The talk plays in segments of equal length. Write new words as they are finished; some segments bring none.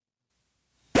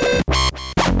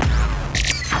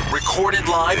Recorded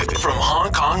live from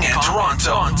Hong Kong and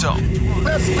Toronto.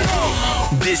 Let's go!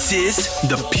 This is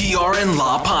the PR and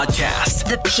Law Podcast.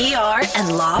 The PR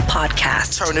and Law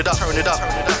Podcast. Turn it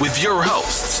up. With your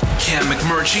hosts, Cam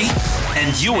McMurchie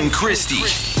and Ewan Christie.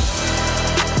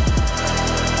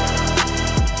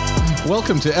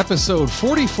 Welcome to episode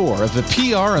 44 of the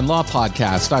PR and Law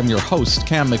Podcast. I'm your host,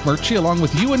 Cam McMurchie, along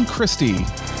with Ewan Christie.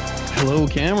 Hello,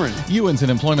 Cameron. Ewan's an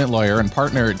employment lawyer and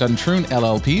partner at Duntroon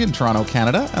LLP in Toronto,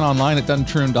 Canada, and online at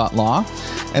duntroon.law.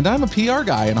 And I'm a PR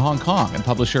guy in Hong Kong and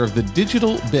publisher of the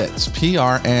Digital Bits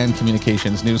PR and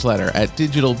Communications newsletter at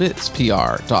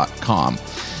digitalbitspr.com.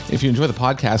 If you enjoy the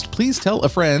podcast, please tell a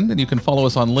friend, and you can follow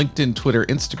us on LinkedIn, Twitter,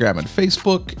 Instagram, and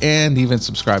Facebook, and even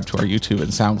subscribe to our YouTube and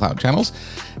SoundCloud channels.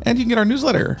 And you can get our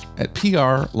newsletter at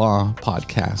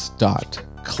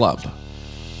prlawpodcast.club.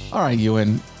 All right,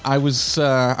 Ewan, I was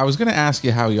going to ask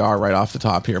you how you are right off the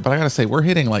top here, but I got to say, we're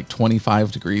hitting like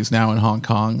 25 degrees now in Hong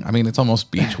Kong. I mean, it's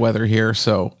almost beach weather here,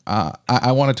 so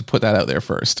I wanted to put that out there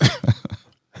first.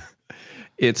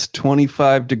 It's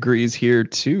 25 degrees here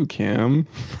too, Cam.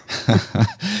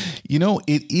 You know,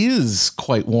 it is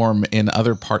quite warm in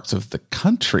other parts of the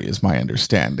country, is my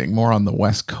understanding. More on the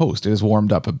West Coast. It has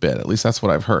warmed up a bit. At least that's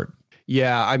what I've heard.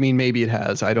 Yeah, I mean, maybe it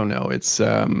has. I don't know. It's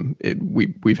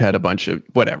we've had a bunch of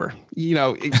whatever. You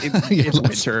know, it's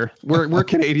winter. We're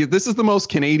Canadian. This is the most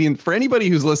Canadian for anybody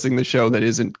who's listening to the show that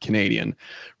isn't Canadian.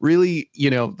 Really, you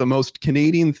know, the most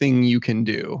Canadian thing you can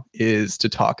do is to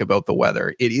talk about the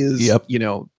weather. It is, you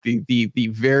know, the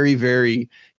very, very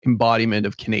embodiment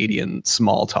of Canadian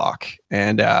small talk.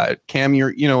 And Cam,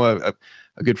 you're, you know, a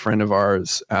good friend of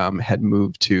ours had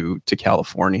moved to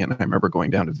California, and I remember going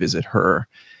down to visit her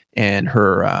and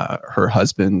her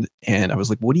husband, and I was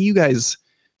like, what do you guys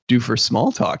do for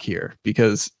small talk here?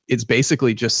 Because it's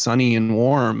basically just sunny and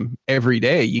warm every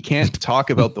day. You can't talk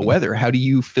about the weather. How do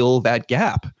you fill that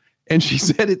gap? And she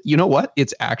said, you know what?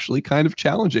 It's actually kind of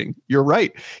challenging. You're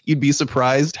right. You'd be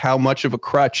surprised how much of a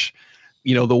crutch,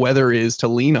 you know, the weather is to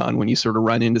lean on when you sort of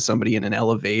run into somebody in an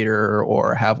elevator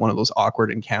or have one of those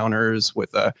awkward encounters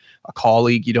with a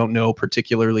colleague you don't know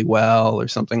particularly well or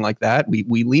something like that.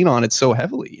 We lean on it so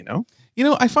heavily, you know? You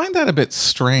know, I find that a bit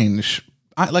strange.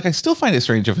 I still find it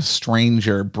strange if a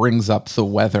stranger brings up the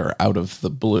weather out of the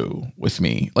blue with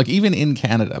me, like even in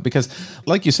Canada, because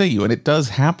like you say, Ewan, it does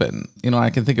happen. You know,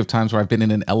 I can think of times where I've been in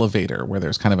an elevator where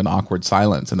there's kind of an awkward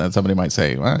silence and then somebody might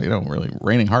say, well, you know, really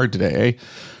raining hard today, eh?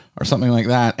 Or something like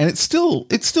that. And it still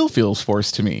feels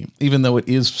forced to me, even though it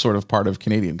is sort of part of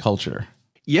Canadian culture.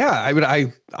 Yeah,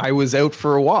 I was out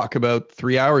for a walk about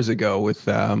 3 hours ago with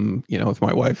with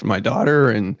my wife and my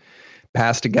daughter, and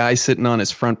passed a guy sitting on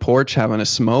his front porch having a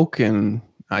smoke, and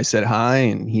I said hi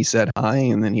and he said hi,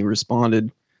 and then he responded,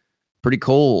 pretty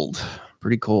cold.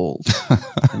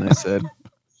 And I said,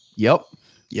 yep,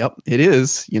 it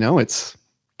is. You know, it's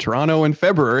Toronto in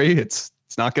February. It's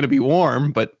not going to be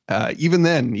warm, but even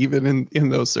then, even in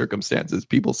those circumstances,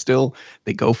 people still,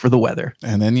 they go for the weather.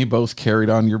 And then you both carried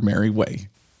on your merry way.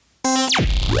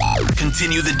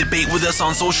 Continue the debate with us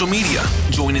on social media.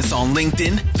 Join us on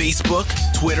LinkedIn, Facebook,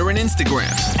 Twitter, and Instagram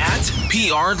at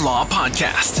PR Law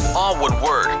Podcast. All one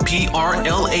word,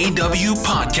 PRLAW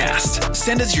Podcast.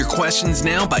 Send us your questions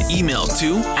now by email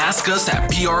to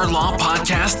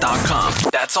askus@prlawpodcast.com.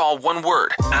 That's all one word,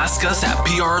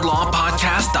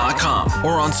 askus@prlawpodcast.com.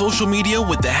 Or on social media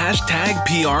with the hashtag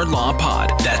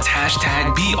PRLawPod. That's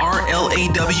hashtag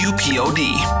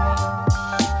PRLAWPOD.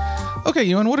 Okay,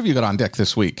 Ewan, what have you got on deck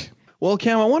this week? Well,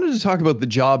 Cam, I wanted to talk about the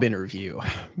job interview.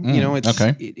 You know,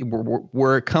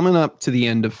 we're coming up to the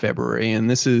end of February, and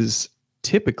this is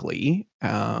typically,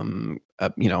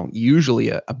 usually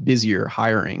a busier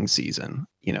hiring season.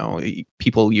 You know,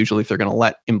 people usually, if they're going to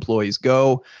let employees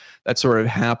go, that sort of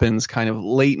happens kind of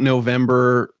late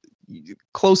November,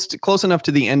 close enough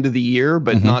to the end of the year,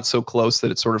 but not so close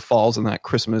that it sort of falls in that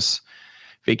Christmas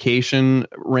vacation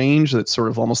range. That's sort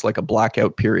of almost like a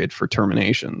blackout period for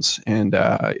terminations, and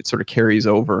it sort of carries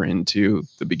over into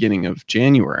the beginning of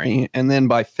January, and then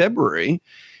by February,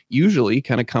 usually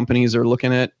kind of companies are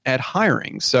looking at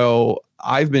hiring. So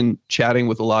I've been chatting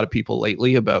with a lot of people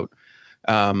lately about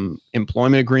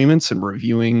employment agreements and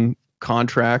reviewing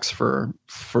contracts for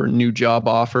new job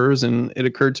offers, and it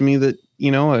occurred to me that,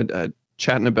 you know,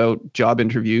 chatting about job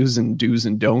interviews and do's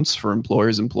and don'ts for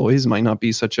employees might not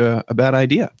be such a bad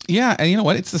idea. Yeah. And you know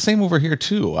what? It's the same over here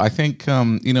too. I think,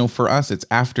 for us, it's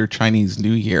after Chinese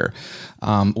New Year,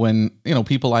 when,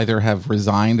 people either have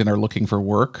resigned and are looking for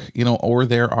work, or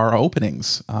there are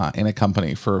openings in a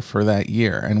company for that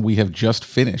year. And we have just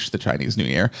finished the Chinese New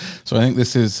Year. So I think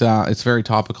this is, it's very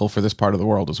topical for this part of the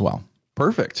world as well.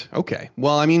 Perfect. Okay.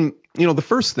 Well, I mean, the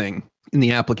first thing in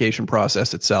the application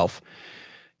process itself,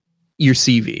 your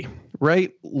CV,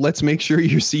 right? Let's make sure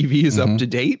your CV is up to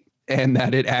date and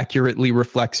that it accurately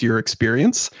reflects your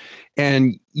experience.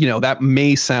 And, that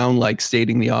may sound like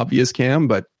stating the obvious, Cam,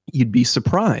 but you'd be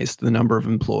surprised the number of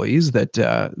employees that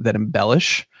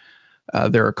embellish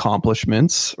their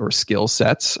accomplishments or skill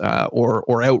sets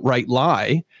or outright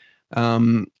lie.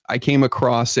 I came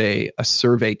across a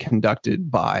survey conducted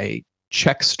by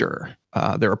Checkster.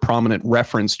 They're a prominent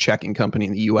reference checking company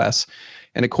in the US.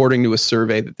 And according to a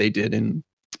survey that they did in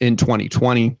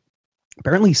 2020,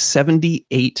 apparently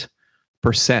 78%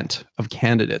 of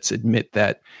candidates admit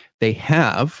that they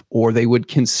have or they would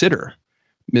consider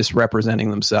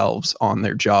misrepresenting themselves on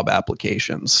their job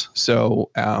applications. So,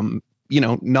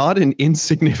 not an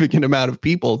insignificant amount of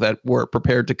people that were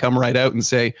prepared to come right out and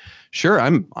say, "Sure,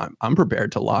 I'm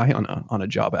prepared to lie on a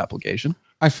job application."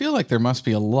 I feel like there must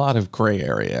be a lot of gray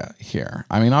area here.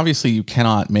 I mean, obviously, you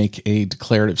cannot make a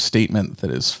declarative statement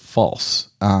that is false,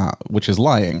 which is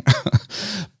lying.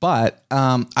 But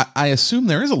I assume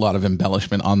there is a lot of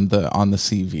embellishment on the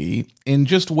CV in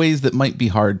just ways that might be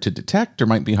hard to detect or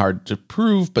might be hard to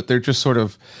prove, but they're just sort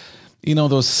of,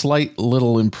 those slight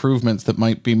little improvements that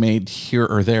might be made here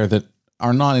or there that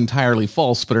are not entirely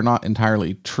false, but are not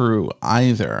entirely true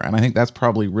either. And I think that's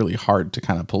probably really hard to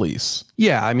kind of police.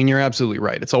 Yeah, I mean, you're absolutely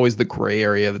right. It's always the gray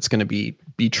area that's going to be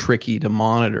tricky to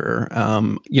monitor.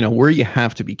 Where you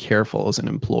have to be careful as an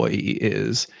employee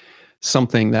is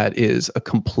something that is a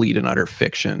complete and utter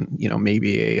fiction.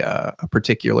 Maybe a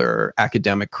particular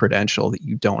academic credential that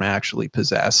you don't actually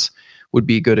possess would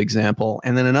be a good example.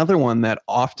 And then another one that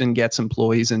often gets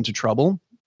employees into trouble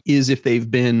is if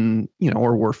they've been,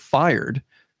 or were fired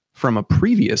from a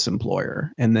previous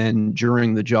employer. And then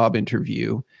during the job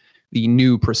interview, the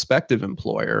new prospective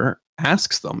employer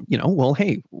asks them, well,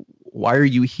 hey, why are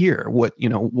you here?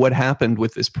 What happened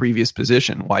with this previous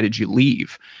position? Why did you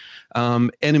leave?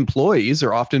 And employees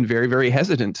are often very, very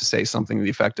hesitant to say something to the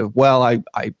effect of, well, I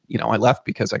left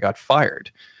because I got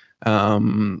fired.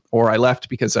 Or I left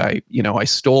because I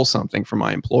stole something from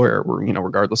my employer,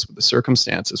 regardless of what the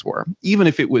circumstances were, even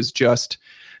if it was just,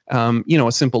 a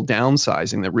simple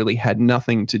downsizing that really had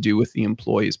nothing to do with the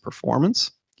employee's performance.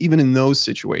 Even in those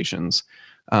situations,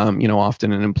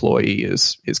 often an employee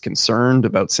is concerned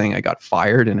about saying I got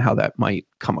fired and how that might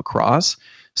come across.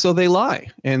 So they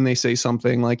lie and they say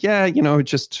something like, yeah,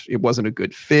 it wasn't a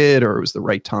good fit, or it was the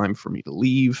right time for me to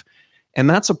leave. And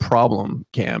that's a problem,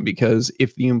 Cam, because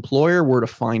if the employer were to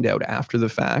find out after the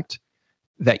fact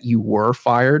that you were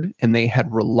fired and they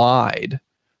had relied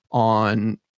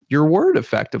on your word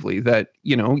effectively that,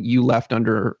 you left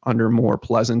under more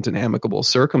pleasant and amicable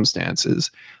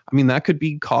circumstances, I mean, that could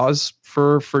be cause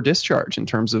for discharge in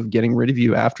terms of getting rid of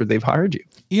you after they've hired you.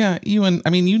 Yeah, Ewan, I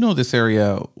mean, you know this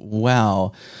area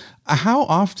well. How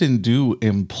often do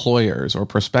employers or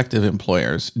prospective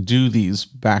employers do these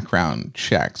background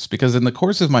checks? Because in the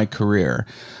course of my career,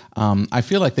 I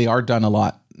feel like they are done a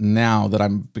lot now that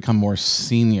I'm become more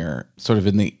senior sort of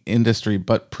in the industry.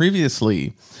 But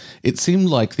previously, it seemed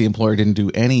like the employer didn't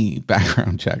do any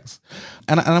background checks.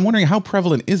 And I'm wondering, how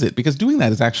prevalent is it? Because doing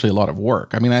that is actually a lot of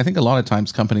work. I mean, I think a lot of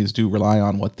times companies do rely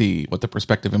on what the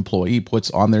prospective employee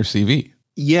puts on their CV.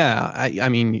 Yeah, I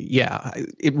mean,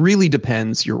 it really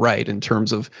depends. You're right in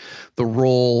terms of the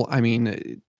role. I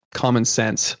mean, common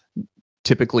sense,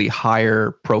 typically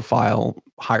higher profile,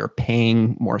 higher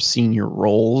paying, more senior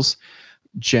roles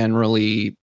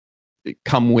generally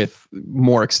come with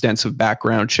more extensive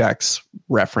background checks,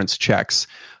 reference checks.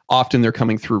 Often they're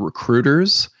coming through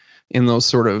recruiters in those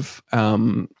sort of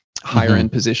higher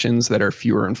end positions that are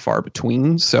fewer and far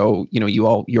between. So, you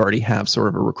already have sort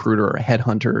of a recruiter or a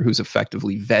headhunter who's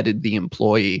effectively vetted the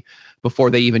employee before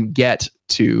they even get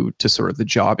to sort of the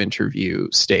job interview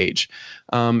stage.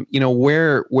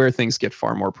 Where things get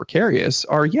far more precarious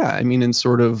are, in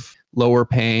sort of lower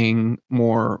paying,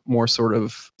 more sort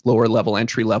of lower level,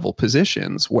 entry level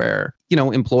positions where,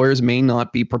 employers may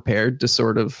not be prepared to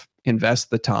sort of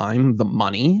invest the time, the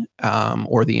money,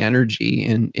 or the energy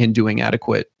in doing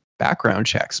adequate background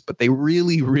checks, but they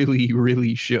really, really,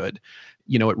 really should.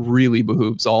 It really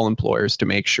behooves all employers to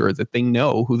make sure that they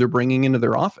know who they're bringing into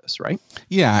their office, right?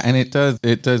 Yeah, and it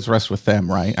does rest with them,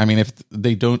 right? I mean, if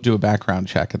they don't do a background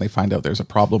check and they find out there's a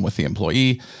problem with the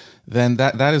employee, then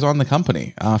that is on the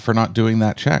company for not doing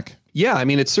that check. Yeah, I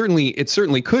mean, it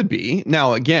certainly could be.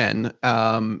 Now, again,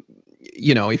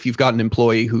 if you've got an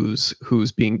employee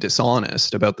who's being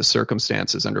dishonest about the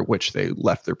circumstances under which they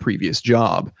left their previous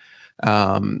job,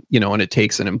 and it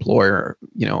takes an employer,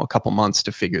 a couple months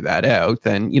to figure that out,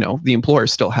 then, the employer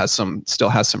still has some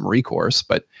recourse.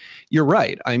 But you're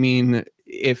right. I mean,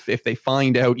 if they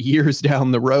find out years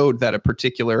down the road that a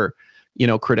particular,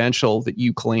 credential that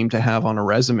you claim to have on a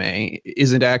resume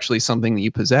isn't actually something that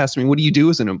you possess, I mean, what do you do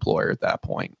as an employer at that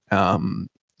point? Do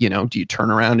you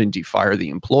turn around and do you fire the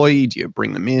employee? Do you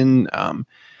bring them in?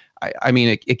 I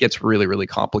mean, it gets really, really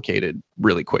complicated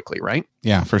really quickly, right?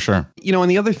 Yeah, for sure. And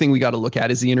the other thing we got to look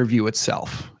at is the interview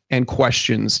itself and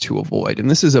questions to avoid. And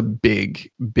this is a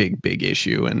big, big, big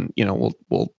issue. And,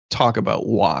 we'll talk about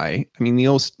why. I mean,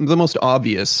 the most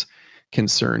obvious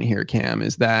concern here, Cam,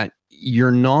 is that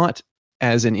you're not,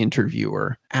 as an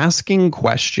interviewer, asking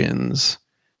questions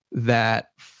that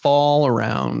fall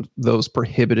around those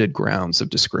prohibited grounds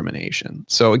of discrimination.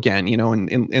 So again,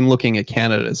 in looking at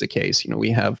Canada as a case,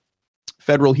 we have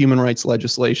federal human rights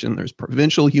legislation, there's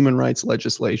provincial human rights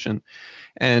legislation,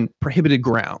 and prohibited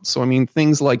grounds. So I mean,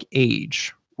 things like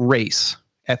age, race,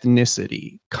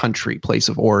 ethnicity, country, place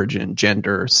of origin,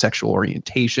 gender, sexual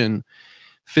orientation,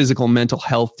 physical, mental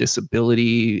health,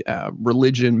 disability,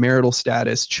 religion, marital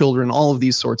status, children, all of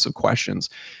these sorts of questions.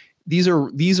 These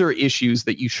are issues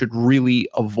that you should really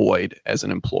avoid as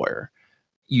an employer.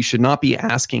 You should not be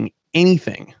asking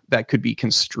anything that could be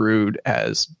construed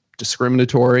as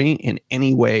discriminatory in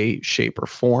any way, shape, or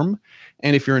form.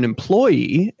 And if you're an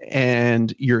employee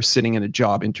and you're sitting in a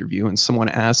job interview and someone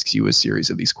asks you a series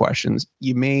of these questions,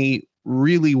 you may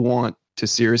really want to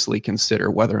seriously consider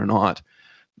whether or not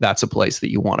that's a place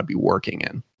that you want to be working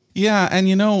in. Yeah. And,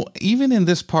 even in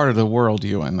this part of the world,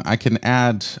 Ewan, I can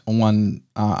add one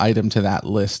item to that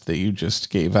list that you just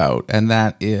gave out, and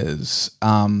that is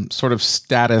sort of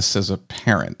status as a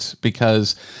parent.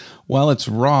 Because while it's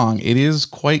wrong, it is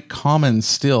quite common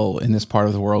still in this part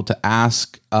of the world to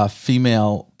ask a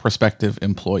female prospective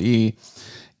employee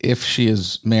if she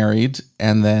is married,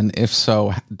 and then if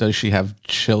so, does she have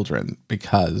children?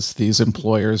 Because these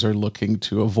employers are looking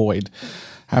to avoid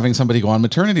having somebody go on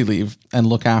maternity leave and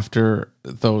look after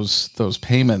those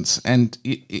payments. And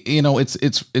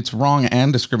it's wrong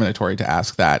and discriminatory to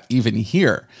ask that even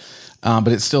here. But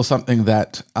it's still something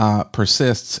that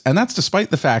persists. And that's despite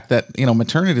the fact that,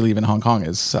 maternity leave in Hong Kong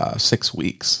is 6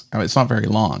 weeks. I mean, it's not very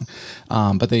long,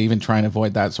 but they even try and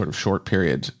avoid that sort of short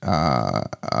period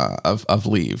of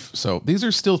leave. So these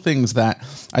are still things that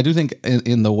I do think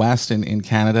in the West and in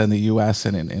Canada and the US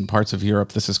and in parts of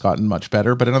Europe, this has gotten much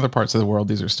better. But in other parts of the world,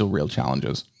 these are still real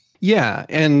challenges. Yeah.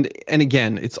 And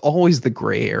again, it's always the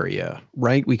gray area,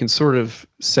 right? We can sort of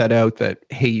set out that,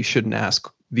 hey, you shouldn't ask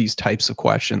these types of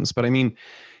questions. But I mean,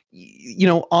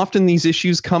 often these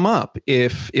issues come up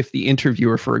if the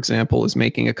interviewer, for example, is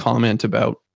making a comment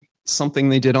about something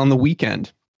they did on the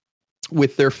weekend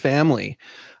with their family,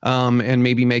 and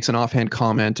maybe makes an offhand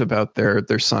comment about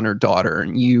their son or daughter,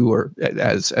 and you, or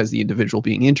as the individual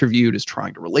being interviewed, is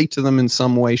trying to relate to them in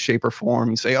some way, shape, or form.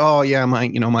 You say, "Oh yeah,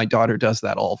 my daughter does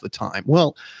that all the time."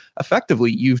 Well,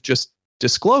 effectively, you've just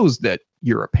disclosed that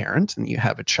you're a parent and you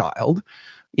have a child.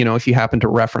 If you happen to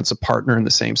reference a partner in the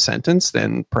same sentence,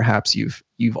 then perhaps you've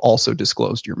also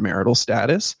disclosed your marital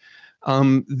status.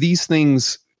 These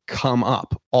things come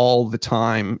up all the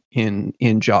time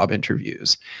in job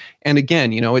interviews. And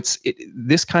again,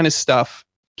 this kind of stuff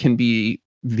can be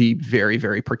very,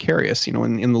 very precarious.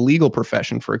 In the legal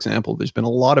profession, for example, there's been a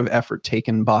lot of effort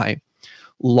taken by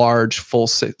large full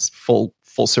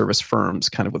service firms,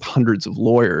 kind of with hundreds of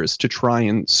lawyers, to try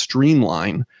and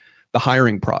streamline the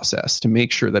hiring process to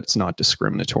make sure that it's not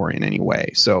discriminatory in any way.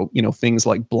 So, things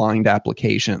like blind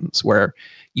applications where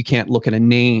you can't look at a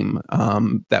name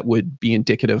that would be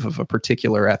indicative of a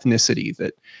particular ethnicity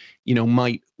that,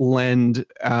 might lend,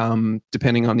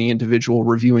 depending on the individual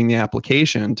reviewing the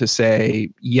application, to say,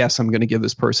 yes, I'm going to give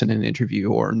this person an interview,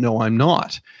 or no, I'm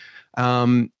not.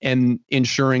 And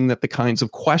ensuring that the kinds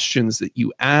of questions that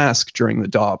you ask during the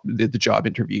job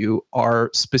interview are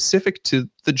specific to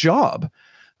the job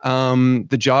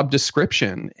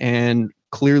description, and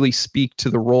clearly speak to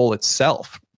the role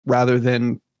itself, rather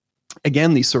than,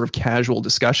 again, these sort of casual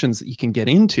discussions that you can get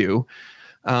into,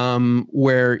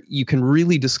 where you can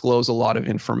really disclose a lot of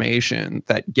information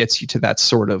that gets you to that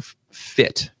sort of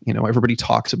fit. Everybody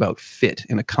talks about fit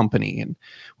in a company, and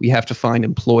we have to find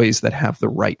employees that have the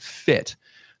right fit.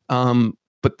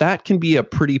 But that can be a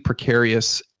pretty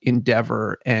precarious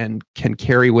endeavor and can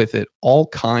carry with it all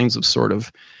kinds of sort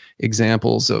of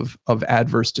examples of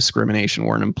adverse discrimination,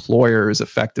 where an employer is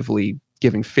effectively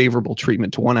giving favorable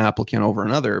treatment to one applicant over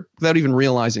another without even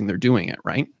realizing they're doing it,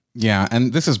 right? Yeah.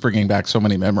 And this is bringing back so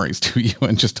many memories to you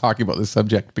and just talking about this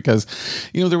subject, because,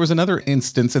 there was another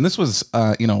instance, and this was,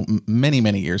 many,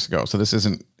 many years ago. So this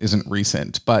isn't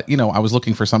recent, but, I was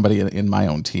looking for somebody in my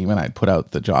own team, and I'd put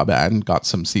out the job ad and got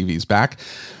some CVs back.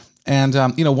 And,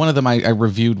 one of them I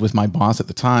reviewed with my boss at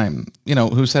the time,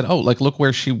 who said, oh, like, look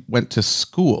where she went to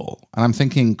school. And I'm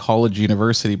thinking college,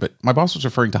 university, but my boss was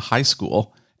referring to high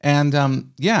school. And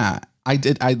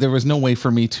there was no way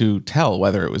for me to tell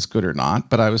whether it was good or not,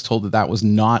 but I was told that was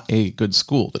not a good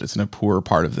school, that it's in a poor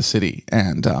part of the city.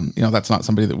 And, that's not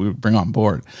somebody that we would bring on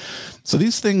board. So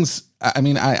these things,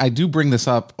 I do bring this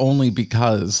up only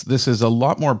because this is a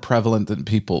lot more prevalent than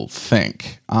people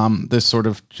think. This sort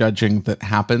of judging that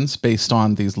happens based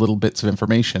on these little bits of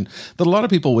information that a lot of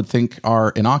people would think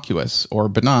are innocuous or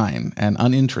benign and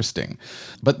uninteresting,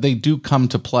 but they do come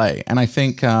to play. And I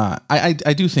think,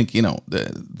 I do think,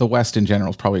 the West in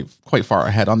general is probably quite far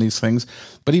ahead on these things.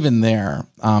 But even there,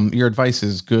 your advice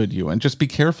is good, Ewan. Just be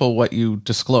careful what you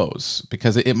disclose,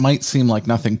 because it might seem like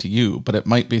nothing to you, but it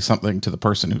might be something to the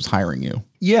person who's hiring you.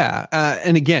 Yeah.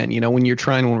 And again, when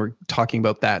we're talking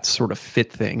about that sort of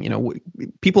fit thing,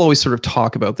 people always sort of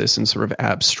talk about this in sort of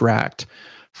abstract,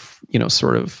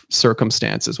 sort of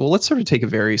circumstances. Well, let's sort of take a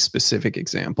very specific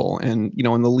example. And,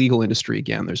 in the legal industry,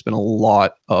 again, there's been a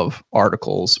lot of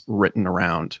articles written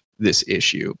around this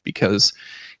issue because,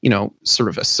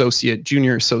 sort of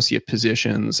junior associate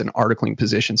positions and articling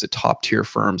positions at top tier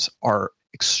firms are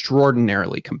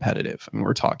extraordinarily competitive.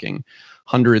 We're talking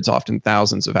hundreds, often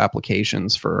thousands of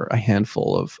applications for a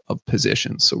handful of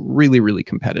positions. So really, really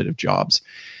competitive jobs.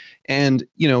 And,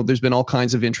 there's been all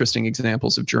kinds of interesting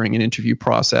examples of during an interview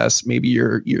process. Maybe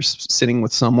you're sitting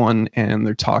with someone and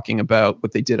they're talking about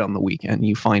what they did on the weekend.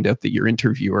 You find out that your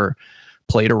interviewer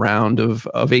played a round of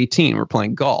 18 or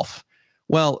playing golf.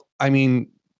 Well,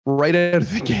 right out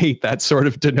of the gate, that sort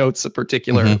of denotes a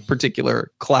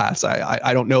particular class.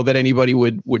 I don't know that anybody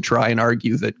would try and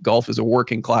argue that golf is a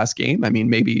working class game.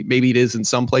 Maybe it is in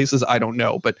some places. I don't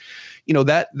know, but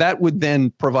that would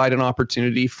then provide an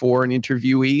opportunity for an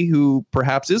interviewee who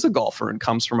perhaps is a golfer and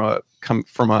comes from a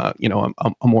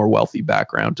more wealthy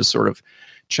background to sort of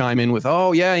chime in with,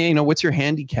 oh yeah, what's your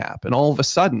handicap? And all of a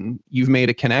sudden you've made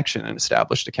a connection and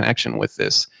established a connection with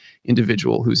this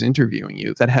individual who's interviewing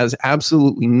you that has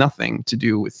absolutely nothing to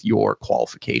do with your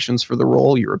qualifications for the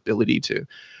role, your ability to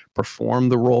perform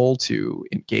the role, to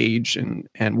engage and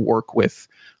work with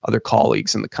other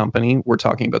colleagues in the company. We're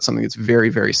talking about something that's very,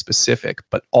 very specific,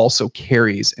 but also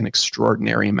carries an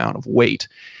extraordinary amount of weight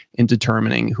in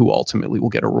determining who ultimately will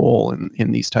get a role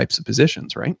in these types of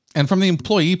positions, right? And from the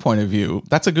employee point of view,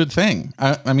 that's a good thing.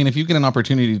 If you get an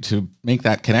opportunity to make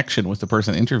that connection with the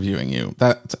person interviewing you,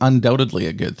 that's undoubtedly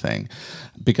a good thing,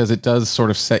 because it does sort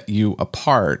of set you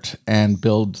apart and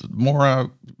build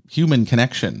more human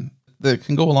connection that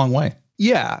can go a long way.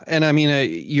 Yeah, and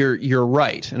you're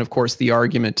right. And of course, the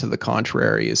argument to the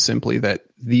contrary is simply that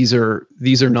these are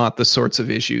not the sorts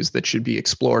of issues that should be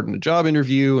explored in a job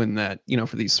interview, and that,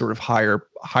 for these sort of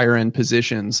higher end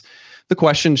positions, the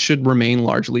questions should remain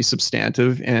largely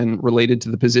substantive and related to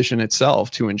the position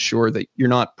itself, to ensure that you're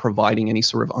not providing any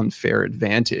sort of unfair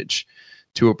advantage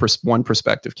to one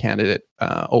prospective candidate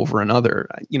over another.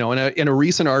 In a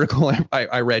recent article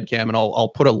I read, Cam, and I'll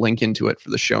put a link into it for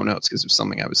the show notes because it was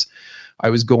something I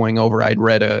was going over. I'd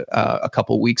read a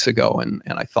couple weeks ago, and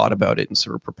I thought about it in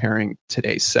sort of preparing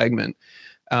today's segment.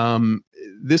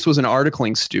 This was an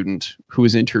articling student who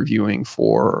was interviewing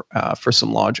for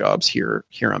some law jobs here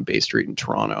on Bay Street in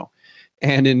Toronto.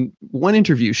 And in one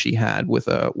interview she had with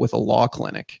a law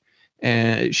clinic,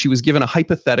 and she was given a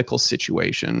hypothetical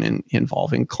situation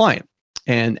involving client.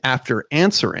 And after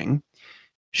answering,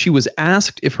 she was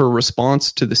asked if her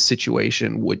response to the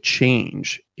situation would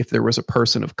change if there was a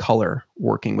person of color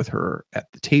working with her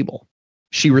at the table.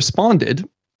 She responded,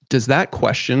 "Does that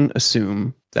question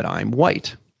assume that I'm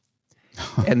white?"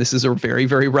 And this is a very,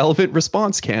 very relevant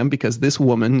response, Cam, because this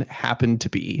woman happened to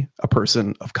be a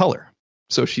person of color.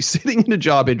 So she's sitting in a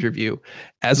job interview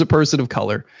as a person of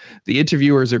color. The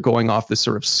interviewers are going off this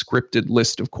sort of scripted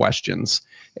list of questions,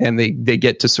 and they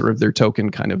get to sort of their token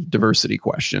kind of diversity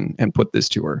question and put this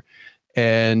to her.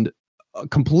 And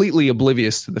completely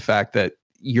oblivious to the fact that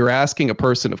you're asking a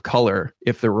person of color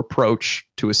if their approach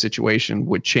to a situation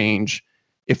would change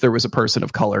if there was a person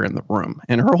of color in the room.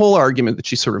 And her whole argument that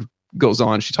she sort of goes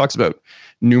on, she talks about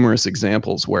numerous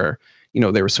examples where,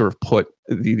 they were sort of put,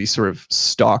 these sort of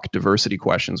stock diversity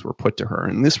questions were put to her.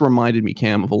 And this reminded me,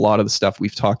 Cam, of a lot of the stuff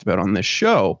we've talked about on this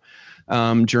show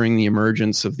during the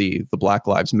emergence of the Black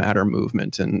Lives Matter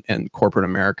movement and corporate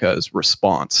America's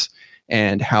response,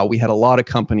 and how we had a lot of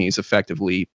companies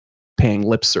effectively paying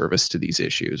lip service to these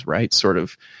issues, right? Sort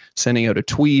of sending out a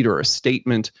tweet or a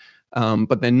statement,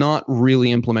 but then not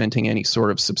really implementing any sort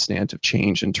of substantive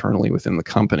change internally within the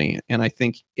company. And I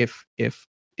think if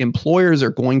employers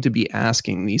are going to be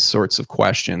asking these sorts of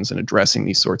questions and addressing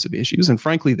these sorts of issues, and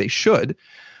frankly, they should,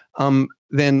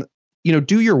 then,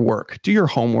 do your work, do your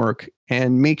homework,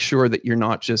 and make sure that you're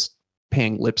not just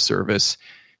paying lip service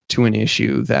to an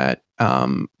issue that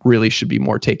really should be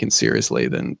more taken seriously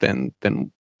than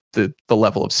the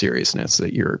level of seriousness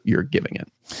that you're giving it.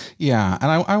 Yeah.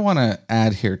 And I want to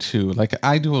add here too, like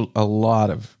I do a lot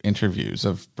of interviews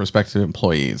of prospective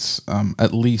employees,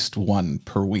 at least one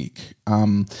per week.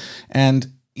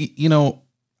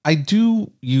 I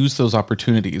do use those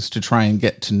opportunities to try and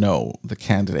get to know the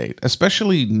candidate,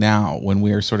 especially now when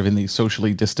we are sort of in these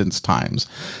socially distanced times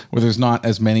where there's not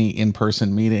as many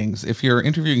in-person meetings. If you're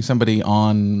interviewing somebody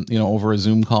on, over a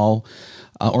Zoom call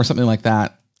or something like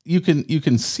that, you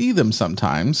can see them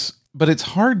sometimes, but it's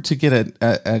hard to get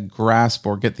a grasp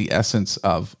or get the essence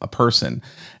of a person.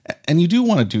 And you do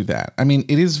want to do that. I mean,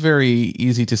 it is very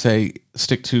easy to say,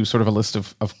 stick to sort of a list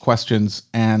of questions.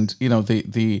 And,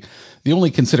 the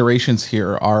only considerations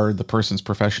here are the person's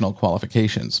professional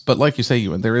qualifications. But like you say,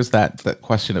 Ewan, there is that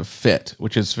question of fit,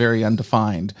 which is very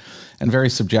undefined and very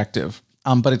subjective.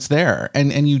 But it's there.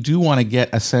 And you do want to get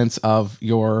a sense of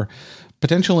your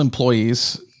potential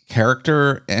employees'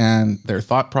 character and their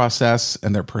thought process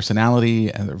and their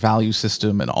personality and their value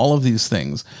system and all of these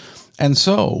things. And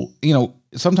so,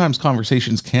 sometimes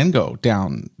conversations can go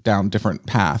down different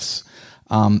paths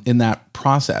in that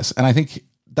process. And I think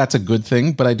that's a good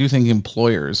thing. But I do think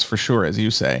employers, for sure, as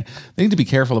you say, they need to be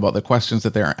careful about the questions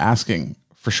that they are asking,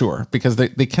 for sure, because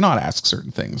they cannot ask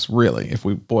certain things, really, if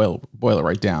we boil it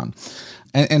right down.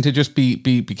 And to just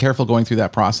be careful going through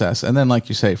that process. And then, like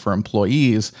you say, for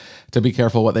employees, to be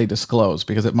careful what they disclose,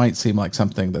 because it might seem like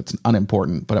something that's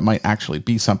unimportant, but it might actually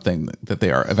be something that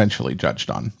they are eventually judged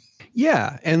on.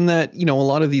 Yeah. And that, a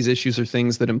lot of these issues are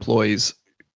things that employees,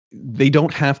 they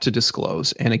don't have to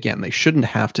disclose. And again, they shouldn't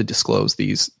have to disclose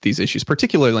these issues,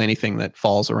 particularly anything that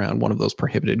falls around one of those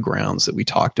prohibited grounds that we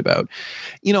talked about.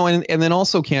 And then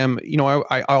also, Cam,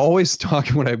 I always talk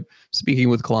when I'm speaking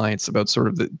with clients about sort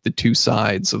of the two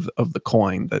sides of the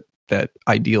coin that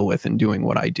I deal with in doing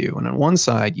what I do. And on one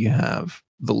side, you have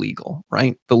the legal,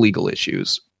 right? The legal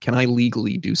issues. Can I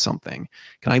legally do something?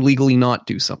 Can I legally not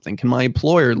do something? Can my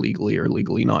employer legally or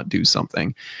legally not do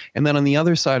something? And then on the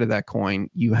other side of that coin,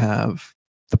 you have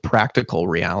the practical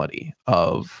reality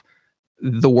of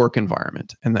the work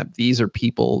environment, and that these are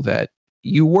people that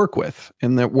you work with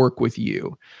and that work with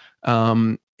you.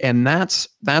 And that's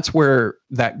where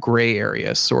that gray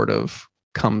area sort of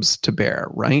comes to bear,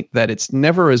 right? That it's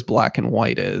never as black and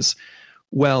white as,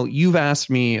 well, you've asked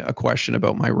me a question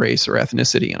about my race or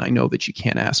ethnicity, and I know that you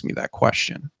can't ask me that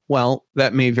question. Well,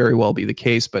 that may very well be the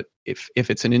case, but if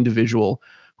it's an individual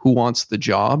who wants the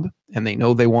job and they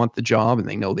know they want the job and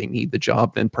they know they need the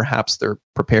job, then perhaps they're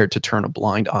prepared to turn a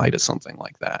blind eye to something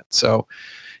like that. So,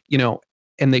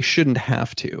 and they shouldn't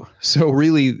have to. So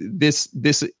really, this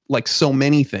like so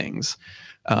many things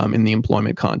in the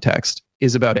employment context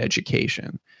is about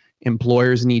education.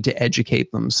 Employers need to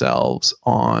educate themselves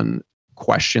on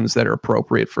questions that are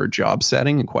appropriate for a job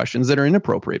setting and questions that are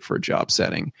inappropriate for a job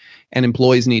setting. And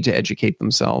employees need to educate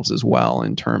themselves as well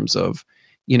in terms of,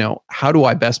 how do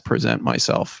I best present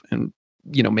myself and,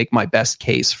 make my best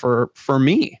case for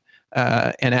me,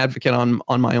 an advocate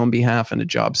on my own behalf in a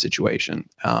job situation.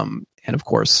 And of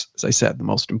course, as I said, the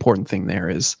most important thing there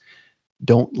is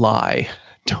don't lie.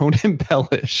 Don't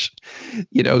embellish,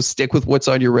 stick with what's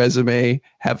on your resume,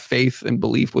 have faith and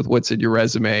belief with what's in your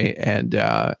resume, and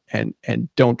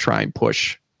don't try and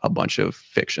push a bunch of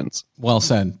fictions. Well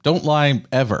said. Don't lie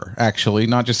ever, actually,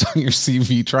 not just on your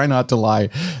CV. Try not to lie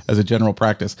as a general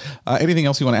practice. Anything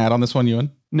else you want to add on this one,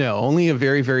 Ewan? No, only a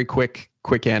very, very quick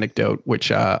anecdote,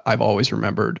 which I've always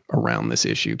remembered around this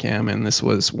issue, Cam. And this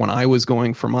was when I was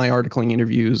going for my articling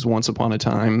interviews once upon a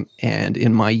time. And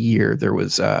in my year, there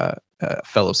was a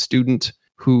fellow student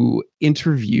who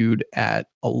interviewed at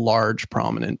a large,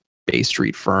 prominent Bay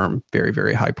Street firm, very,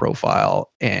 very high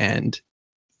profile. And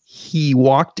he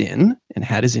walked in and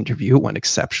had his interview. It went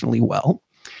exceptionally well.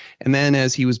 And then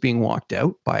as he was being walked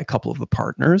out by a couple of the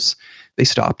partners, they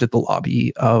stopped at the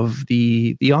lobby of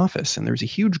the office, and there's a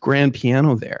huge grand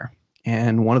piano there.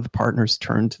 And one of the partners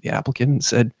turned to the applicant and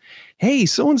said, "Hey,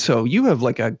 so-and-so, you have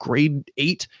like a grade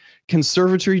 8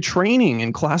 conservatory training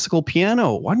in classical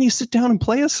piano. Why don't you sit down and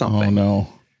play us something?" Oh, no.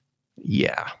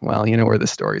 Yeah. Well, you know where the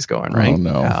story's going, right? Oh,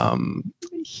 no.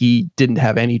 He didn't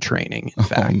have any training, in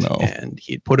fact. No. And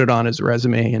he'd put it on his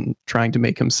resume and trying to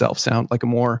make himself sound like a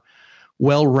more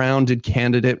well-rounded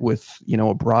candidate with,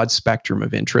 a broad spectrum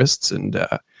of interests. And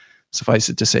suffice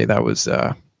it to say, that was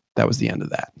the end of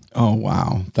that. Oh,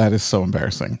 wow. That is so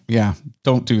embarrassing. Yeah.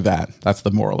 Don't do that. That's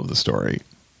the moral of the story.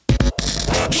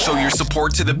 Show your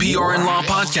support to the PR and Law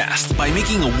podcast by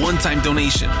making a one-time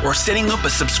donation or setting up a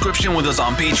subscription with us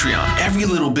on Patreon. Every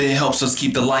little bit helps us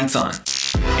keep the lights on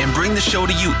and bring the show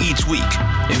to you each week.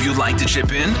 If you'd like to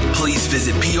chip in, please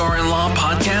visit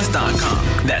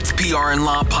prandlawpodcast.com. That's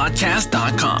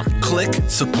prandlawpodcast.com. Click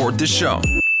support the show.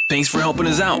 Thanks for helping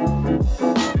us out.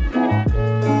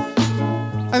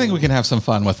 I think we can have some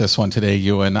fun with this one today,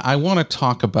 Ewan. I want to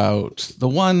talk about the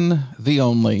one, the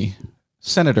only,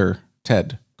 Senator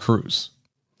Ted Cruz.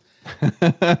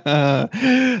 Yeah.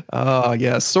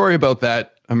 Sorry about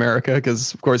that, America,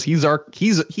 because of course he's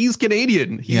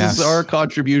Canadian. He's our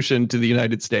contribution to the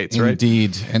United States, right?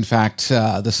 Indeed. In fact,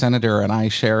 the senator and I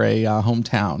share a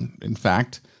hometown, in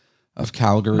fact, of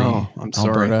Calgary, I'm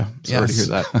sorry. Alberta. Sorry to hear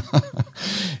that.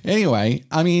 Anyway,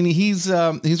 I mean, he's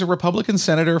a Republican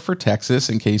senator for Texas,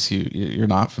 in case you're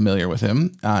not familiar with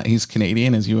him. He's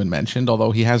Canadian, as Ewan mentioned,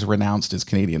 although he has renounced his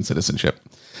Canadian citizenship.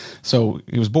 So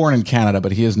he was born in Canada,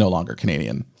 but he is no longer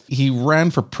Canadian. He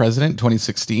ran for president in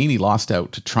 2016. He lost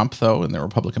out to Trump, though, in the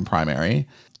Republican primary.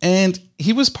 And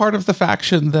he was part of the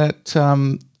faction that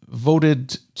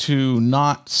voted to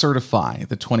not certify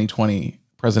the 2020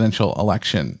 presidential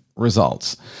election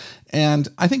results. And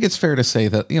I think it's fair to say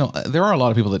that, there are a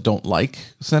lot of people that don't like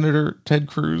Senator Ted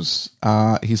Cruz.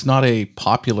 He's not a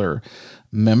popular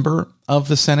member of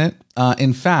the Senate.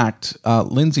 In fact,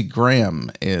 Lindsey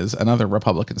Graham is another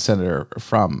Republican senator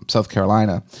from South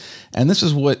Carolina. And this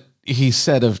is what he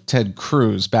said of Ted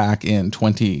Cruz back in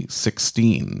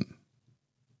 2016.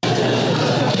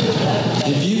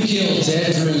 If you killed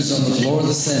Ted Cruz on the floor of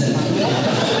the Senate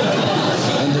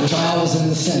and the trial was in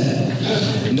the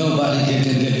Senate, nobody can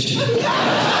convict you.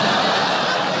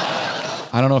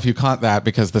 I don't know if you caught that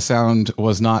because the sound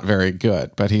was not very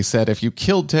good, but he said if you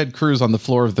killed Ted Cruz on the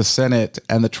floor of the Senate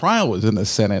and the trial was in the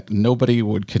Senate, nobody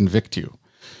would convict you.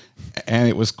 And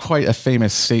it was quite a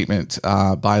famous statement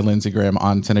by Lindsey Graham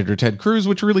on Senator Ted Cruz,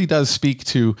 which really does speak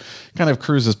to kind of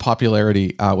Cruz's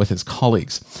popularity with his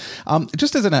colleagues.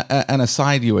 Just as an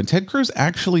aside, Ewan, Ted Cruz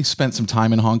actually spent some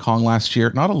time in Hong Kong last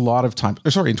year. Not a lot of time.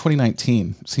 In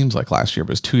 2019. Seems like last year, but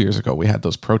it was 2 years ago we had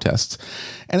those protests.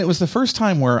 And it was the first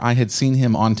time where I had seen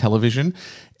him on television,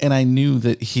 and I knew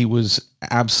that he was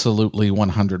absolutely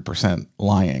 100%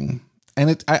 lying.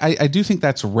 And I do think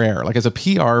that's rare. Like as a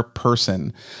PR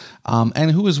person,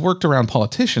 and who has worked around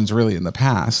politicians really in the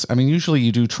past. I mean, usually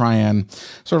you do try and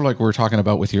sort of like we were talking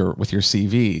about with your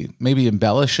CV, maybe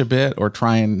embellish a bit or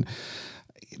try and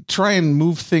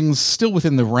move things still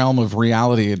within the realm of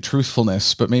reality and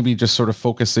truthfulness, but maybe just sort of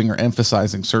focusing or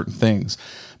emphasizing certain things.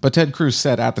 But Ted Cruz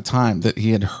said at the time that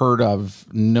he had heard of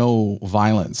no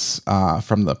violence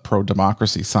from the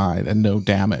pro-democracy side and no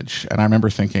damage. And I remember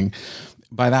thinking,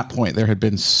 by that point, there had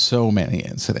been so many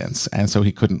incidents, and so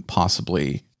he couldn't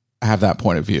possibly have that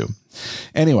point of view.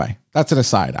 Anyway, that's an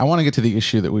aside. I want to get to the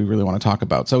issue that we really want to talk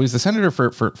about. So he's the senator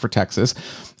for Texas,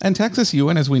 and Texas,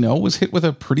 Ewan, as we know, was hit with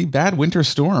a pretty bad winter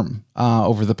storm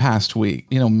over the past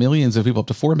week. Millions of people, up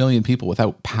to 4 million people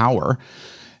without power.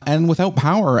 And without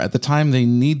power at the time they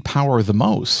need power the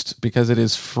most because it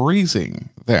is freezing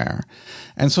there.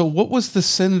 And so what was the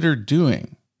senator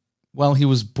doing? Well, he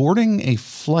was boarding a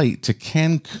flight to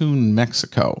Cancun,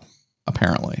 Mexico,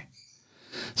 apparently.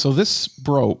 So this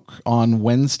broke on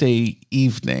Wednesday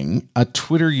evening. A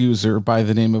Twitter user by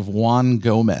the name of Juan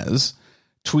Gomez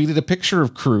tweeted a picture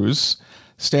of Cruz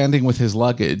standing with his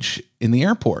luggage in the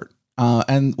airport.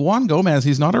 And Juan Gomez,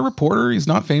 he's not a reporter. He's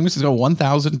not famous. He's got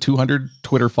 1,200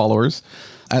 Twitter followers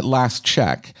at last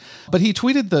check. But he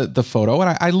tweeted the photo,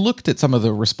 and I looked at some of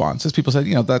the responses. People said,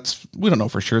 we don't know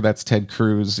for sure that's Ted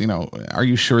Cruz. Are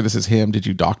you sure this is him? Did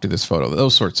you doctor this photo?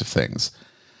 Those sorts of things.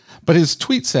 But his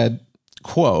tweet said,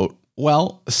 quote,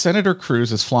 well, Senator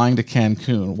Cruz is flying to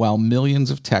Cancun while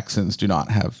millions of Texans do not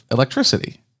have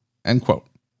electricity, end quote.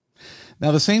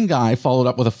 Now, the same guy followed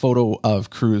up with a photo of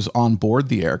Cruz on board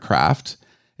the aircraft.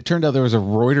 It turned out there was a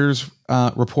Reuters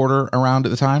reporter around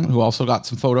at the time who also got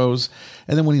some photos.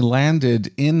 And then when he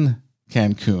landed in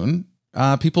Cancun,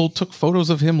 people took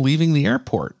photos of him leaving the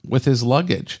airport with his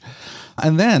luggage.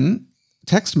 And then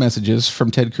text messages from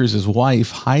Ted Cruz's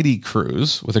wife, Heidi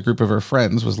Cruz, with a group of her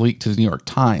friends, was leaked to the New York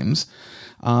Times,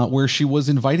 where she was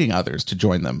inviting others to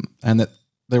join them and that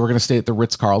they were going to stay at the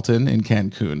Ritz-Carlton in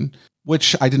Cancun,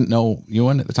 which I didn't know,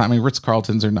 Ewan, at the time. I mean,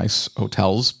 Ritz-Carltons are nice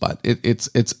hotels, but it's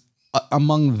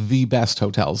among the best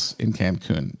hotels in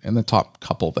Cancun, in the top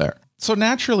couple there. So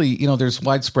naturally, there's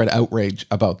widespread outrage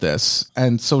about this,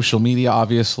 and social media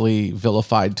obviously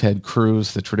vilified Ted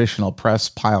Cruz. The traditional press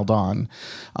piled on,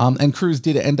 and Cruz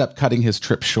did end up cutting his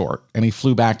trip short, and he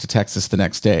flew back to Texas the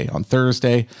next day on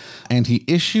Thursday, and he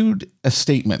issued a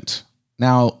statement.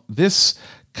 Now, this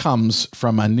comes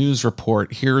from a news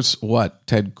report. Here's what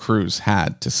Ted Cruz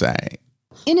had to say.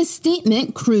 In a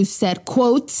statement, Cruz said,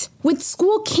 quote, "With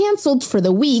school canceled for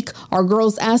the week, our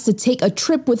girls asked to take a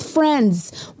trip with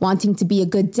friends. Wanting to be a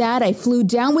good dad, I flew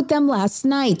down with them last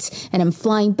night, and I'm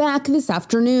flying back this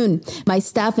afternoon. My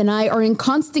staff and I are in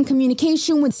constant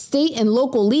communication with state and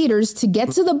local leaders to get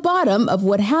to the bottom of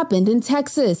what happened in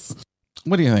Texas."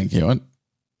 What do you think, Ewan?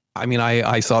 I mean,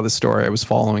 I saw the story. I was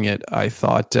following it. I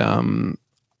thought I'm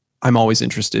always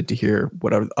interested to hear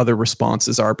what other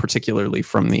responses are, particularly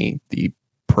from the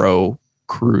pro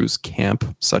Cruz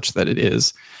camp, such that it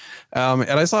is. And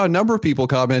I saw a number of people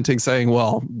commenting saying,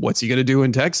 well, what's he going to do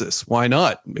in Texas? Why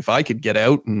not? If I could get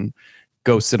out and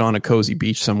go sit on a cozy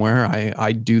beach somewhere,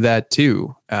 I'd do that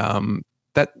too.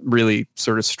 That really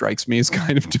sort of strikes me as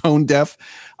kind of tone deaf.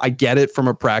 I get it from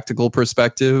a practical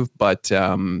perspective, but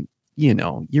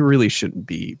you really shouldn't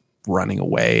be running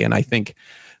away. And I think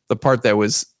the part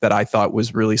that I thought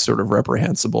was really sort of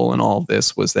reprehensible in all of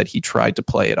this was that he tried to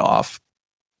play it off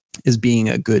as being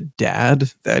a good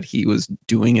dad, that he was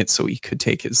doing it so he could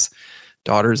take his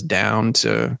daughters down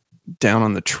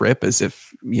on the trip as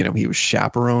if, he was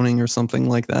chaperoning or something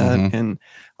like that. Mm-hmm. And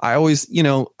I always,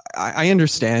 I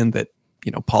understand that,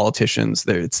 politicians,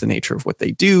 it's the nature of what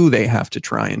they do. They have to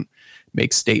try and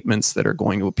make statements that are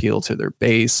going to appeal to their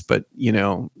base, but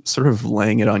sort of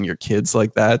laying it on your kids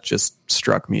like that just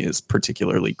struck me as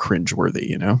particularly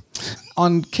cringeworthy.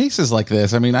 On cases like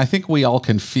this, I mean, I think we all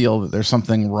can feel that there's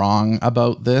something wrong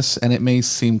about this, and it may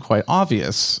seem quite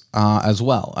obvious as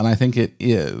well, and I think it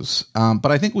is.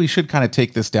 But I think we should kind of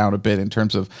take this down a bit in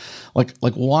terms of like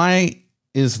why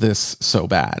is this so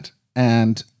bad?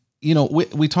 And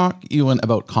we talk, Ewan,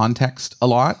 about context a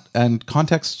lot, and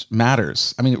context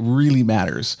matters. I mean, it really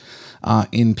matters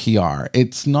in PR.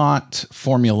 It's not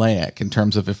formulaic in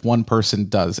terms of if one person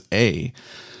does A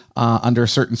under a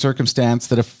certain circumstance,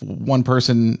 that if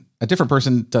a different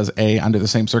person does A under the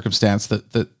same circumstance,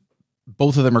 that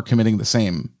both of them are committing the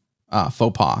same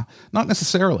faux pas. Not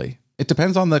necessarily. It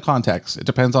depends on the context. It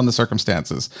depends on the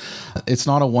circumstances. It's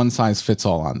not a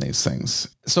one-size-fits-all on these things.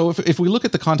 So if we look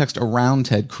at the context around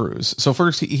Ted Cruz, so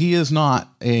first, he is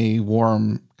not a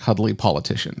warm, cuddly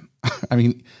politician. I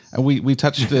mean, we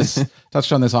touched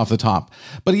on this off the top,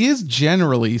 but he is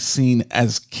generally seen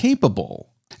as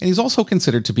capable. And he's also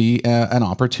considered to be an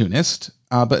opportunist.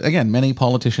 But again, many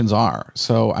politicians are.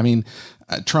 So, I mean,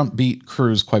 Trump beat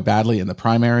Cruz quite badly in the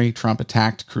primary. Trump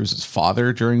attacked Cruz's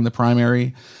father during the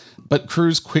primary. But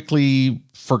Cruz quickly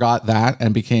forgot that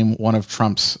and became one of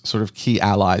Trump's sort of key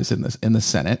allies in the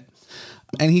Senate.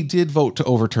 And he did vote to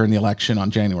overturn the election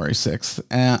on January 6th.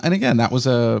 And again, that was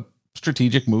a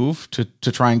strategic move to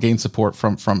try and gain support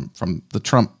from the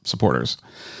Trump supporters.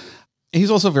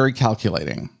 He's also very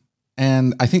calculating.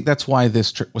 And I think that's why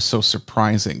this trip was so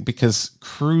surprising, because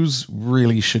Cruz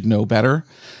really should know better.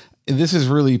 This is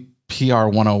really PR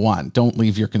 101. Don't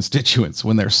leave your constituents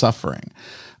when they're suffering.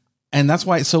 And that's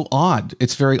why it's so odd.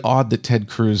 It's very odd that Ted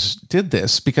Cruz did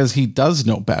this, because he does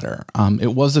know better.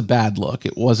 It was a bad look.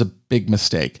 It was a big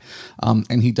mistake.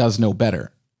 And he does know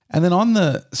better. And then on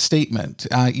the statement,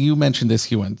 you mentioned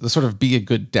this, Ewan, the sort of be a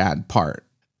good dad part.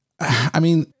 I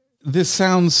mean, this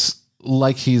sounds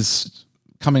like he's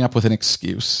coming up with an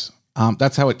excuse.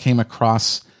 That's how it came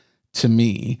across to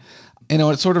me.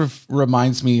 It sort of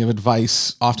reminds me of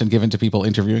advice often given to people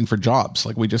interviewing for jobs,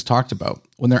 like we just talked about.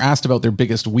 When they're asked about their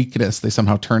biggest weakness, they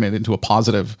somehow turn it into a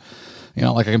positive.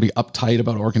 Like I can be uptight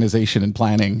about organization and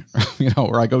planning,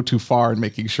 or I go too far in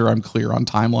making sure I'm clear on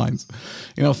timelines,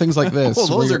 things like this. Oh,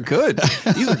 those are good.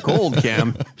 These are gold,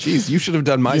 Cam. Jeez, you should have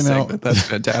done my segment. That's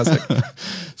fantastic.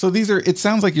 So it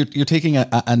sounds like you're taking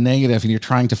a negative and you're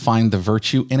trying to find the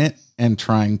virtue in it and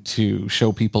trying to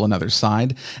show people another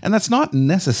side. And that's not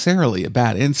necessarily a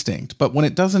bad instinct, but when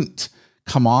it doesn't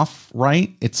come off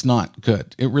right, it's not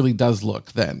good. It really does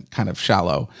look then kind of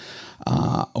shallow,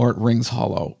 or it rings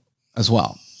hollow as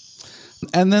well.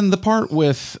 And then the part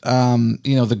with,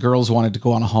 the girls wanted to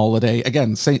go on a holiday.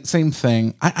 Again, same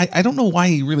thing. I don't know why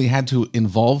he really had to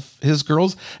involve his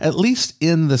girls, at least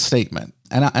in the statement.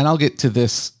 And I'll get to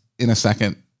this in a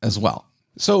second as well.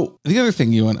 So the other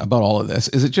thing, Ewan, about all of this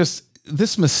is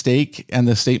this mistake and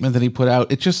the statement that he put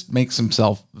out, it just makes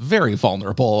himself very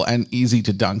vulnerable and easy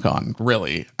to dunk on,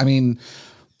 really. I mean,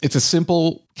 it's a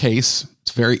simple case.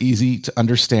 It's very easy to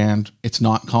understand. It's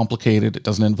not complicated. It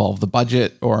doesn't involve the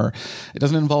budget, or it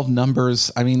doesn't involve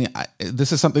numbers. I mean,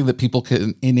 this is something that people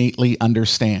can innately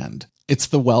understand. It's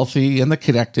the wealthy and the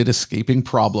connected escaping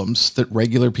problems that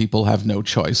regular people have no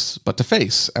choice but to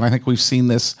face. And I think we've seen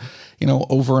this,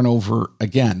 over and over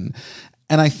again.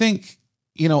 And I think,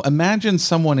 imagine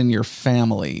someone in your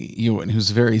family, Ewan,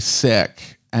 who's very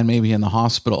sick and maybe in the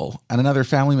hospital, and another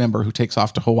family member who takes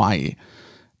off to Hawaii,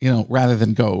 rather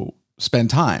than go spend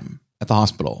time at the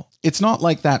hospital. It's not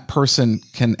like that person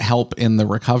can help in the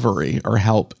recovery or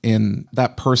help in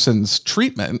that person's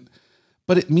treatment,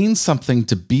 but it means something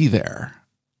to be there.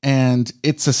 And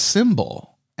it's a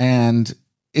symbol. And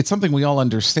it's something we all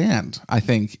understand, I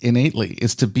think, innately,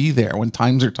 is to be there when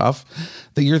times are tough,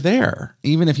 that you're there,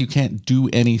 even if you can't do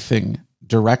anything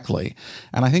directly.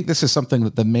 And I think this is something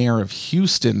that the mayor of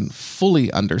Houston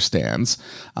fully understands.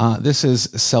 This is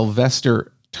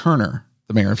Sylvester Turner,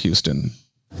 the mayor of Houston.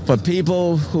 For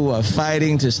people who are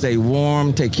fighting to stay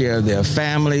warm, take care of their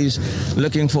families,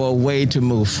 looking for a way to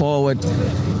move forward,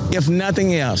 if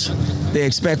nothing else, they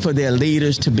expect for their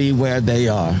leaders to be where they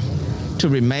are, to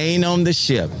remain on the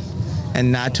ship and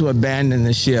not to abandon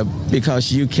the ship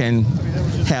because you can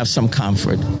have some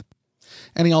comfort.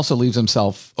 And he also leaves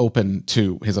himself open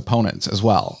to his opponents as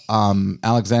well.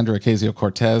 Alexandra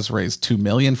Ocasio-Cortez raised $2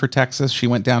 million for Texas. She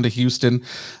went down to Houston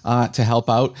to help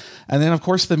out. And then, of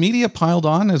course, the media piled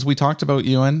on, as we talked about,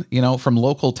 Ewan, from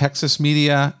local Texas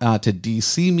media to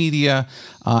DC media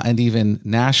and even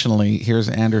nationally. Here's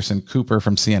Anderson Cooper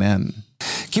from CNN.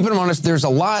 Keeping him honest, there's a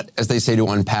lot, as they say, to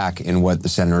unpack in what the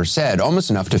senator said, almost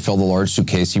enough to fill the large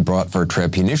suitcase he brought for a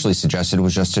trip he initially suggested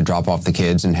was just to drop off the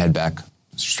kids and head back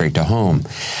straight to home.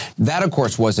 That, of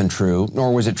course, wasn't true,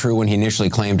 nor was it true when he initially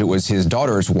claimed it was his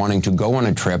daughters wanting to go on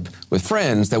a trip with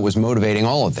friends that was motivating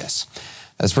all of this.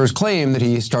 As for his claim that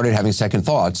he started having second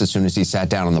thoughts as soon as he sat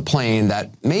down on the plane, that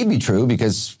may be true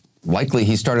because likely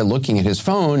he started looking at his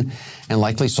phone and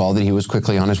likely saw that he was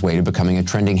quickly on his way to becoming a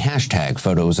trending hashtag,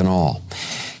 photos and all.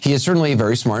 He is certainly a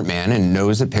very smart man and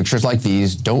knows that pictures like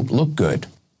these don't look good.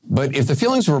 But if the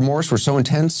feelings of remorse were so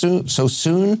intense so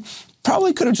soon,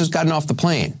 probably could have just gotten off the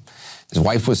plane. His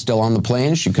wife was still on the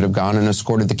plane. She could have gone and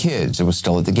escorted the kids. It was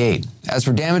still at the gate. As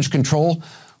for damage control,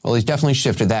 well, he's definitely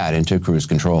shifted that into cruise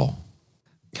control.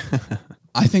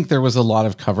 I think there was a lot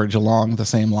of coverage along the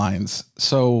same lines.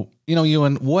 So,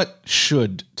 Ewan, what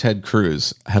should Ted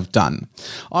Cruz have done?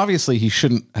 Obviously, he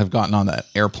shouldn't have gotten on that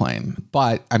airplane.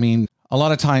 But, a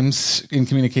lot of times in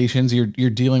communications, you're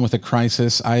dealing with a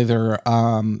crisis either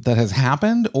that has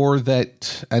happened or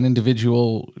that an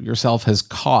individual yourself has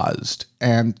caused.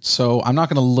 And so I'm not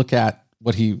going to look at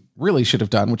what he really should have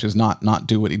done, which is not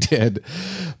do what he did,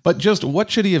 but just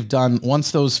what should he have done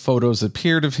once those photos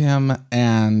appeared of him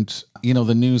and,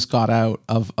 the news got out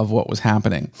of what was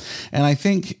happening. And I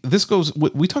think this goes,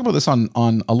 we talk about this on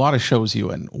a lot of shows,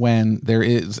 Ewan, when there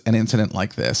is an incident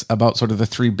like this, about sort of the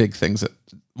three big things that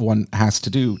one has to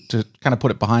do to kind of put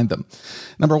it behind them.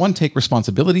 Number one, take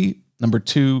responsibility. Number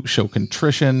two, show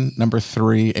contrition. Number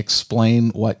three,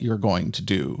 explain what you're going to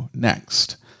do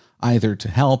next, either to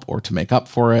help or to make up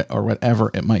for it or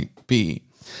whatever it might be.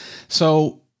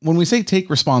 So when we say take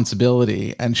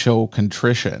responsibility and show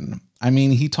contrition,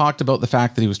 he talked about the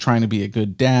fact that he was trying to be a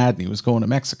good dad and he was going to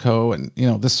Mexico and,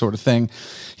 this sort of thing.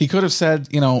 He could have said,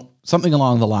 something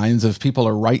along the lines of people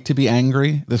are right to be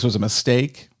angry. This was a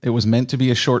mistake. It was meant to be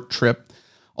a short trip.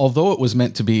 Although it was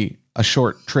meant to be a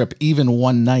short trip, even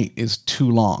one night is too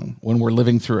long when we're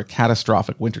living through a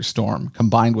catastrophic winter storm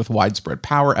combined with widespread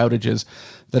power outages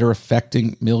that are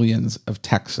affecting millions of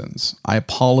Texans. I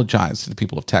apologize to the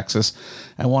people of Texas.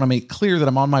 I want to make clear that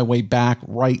I'm on my way back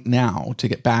right now to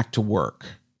get back to work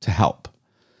to help.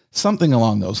 Something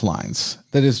along those lines.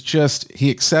 That is just, he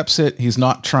accepts it. He's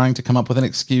not trying to come up with an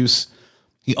excuse.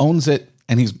 He owns it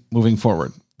and he's moving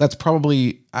forward. That's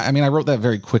probably, I wrote that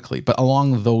very quickly, but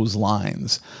along those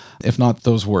lines, if not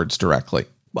those words directly.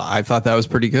 Well, I thought that was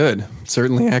pretty good.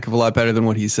 Certainly a heck of a lot better than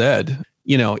what he said.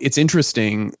 It's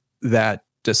interesting that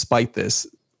despite this,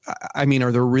 are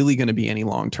there really going to be any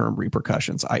long-term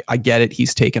repercussions? I get it.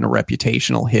 He's taken a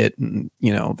reputational hit and,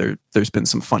 there's been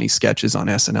some funny sketches on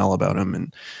SNL about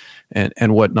him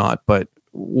and whatnot. But,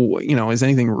 is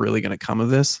anything really going to come of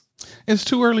this? It's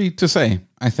too early to say,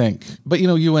 I think. But,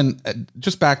 Ewan,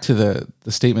 just back to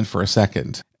the statement for a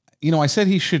second. I said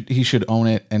he should own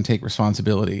it and take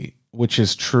responsibility, which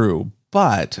is true.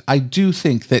 But I do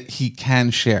think that he can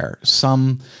share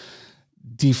some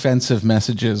defensive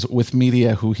messages with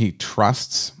media who he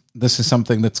trusts. This is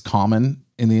something that's common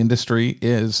in the industry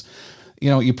is,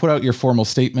 you put out your formal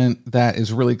statement that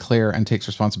is really clear and takes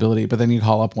responsibility, but then you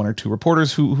call up one or two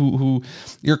reporters who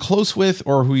you're close with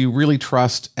or who you really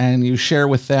trust, and you share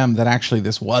with them that actually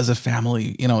this was a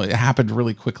family, it happened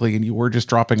really quickly and you were just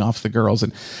dropping off the girls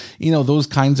and, those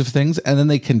kinds of things. And then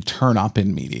they can turn up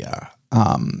in media,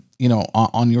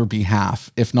 on your behalf,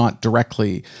 if not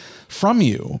directly from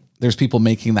you, there's people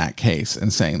making that case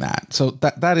and saying that. So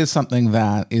that is something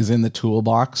that is in the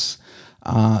toolbox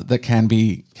that can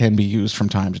be used from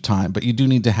time to time. But you do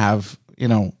need to have,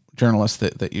 journalists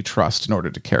that you trust in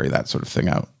order to carry that sort of thing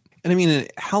out. And I mean,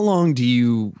 how long do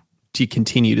you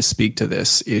continue to speak to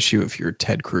this issue if you're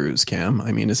Ted Cruz, Cam?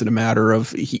 I mean, is it a matter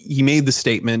of he made the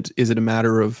statement? Is it a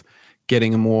matter of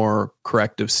getting a more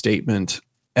corrective statement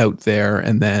out there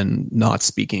and then not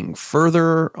speaking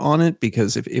further on it?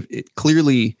 Because if it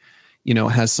clearly,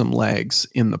 has some legs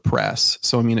in the press.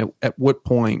 So, I mean, at what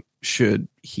point should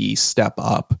he step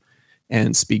up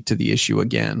and speak to the issue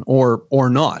again, or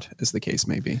not, as the case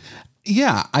may be?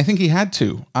 Yeah, I think he had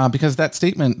to, because that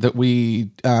statement that we,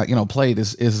 played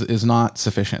is not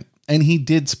sufficient. And he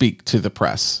did speak to the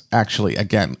press, actually,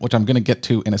 again, which I'm going to get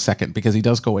to in a second, because he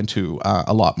does go into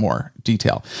a lot more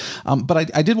detail.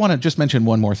 But I did want to just mention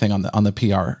one more thing on the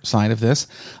PR side of this.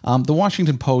 The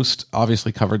Washington Post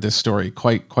obviously covered this story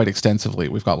quite extensively.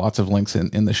 We've got lots of links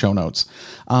in the show notes.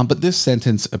 But this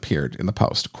sentence appeared in the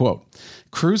Post, quote,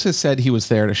 "Cruz has said he was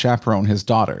there to chaperone his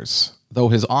daughters, though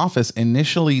his office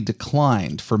initially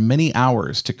declined for many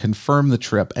hours to confirm the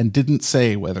trip and didn't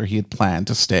say whether he had planned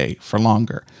to stay for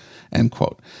longer." End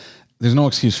quote. There's no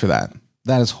excuse for that.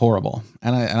 That is horrible.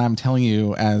 And I'm telling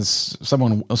you, as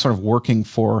someone sort of working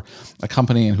for a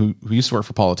company and who used to work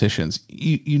for politicians,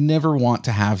 you never want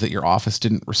to have that your office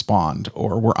didn't respond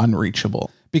or were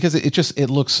unreachable, because it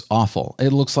looks awful.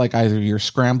 It looks like either you're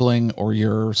scrambling or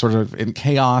you're sort of in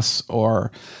chaos, or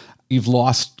you've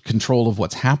lost control of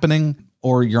what's happening,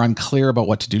 or you're unclear about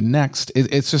what to do next.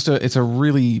 It's a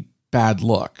really bad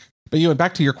look. But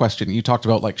back to your question, you talked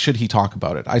about, should he talk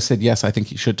about it? I said, yes, I think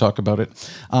he should talk about it.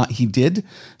 He did.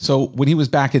 So when he was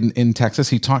back in Texas,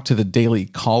 he talked to the Daily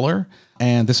Caller,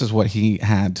 and this is what he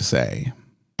had to say.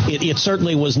 It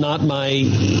certainly was not my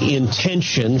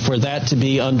intention for that to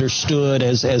be understood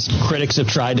as critics have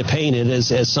tried to paint it,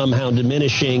 as somehow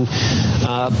diminishing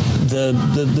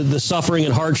the suffering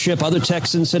and hardship other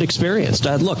Texans had experienced.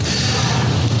 Look,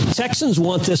 Texans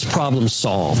want this problem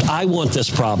solved. I want this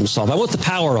problem solved. I want the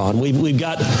power on. We've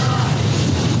got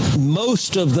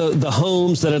most of the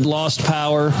homes that had lost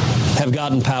power have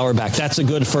gotten power back. That's a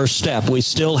good first step. We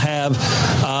still have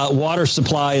water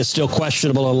supply is still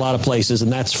questionable in a lot of places,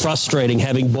 and that's frustrating.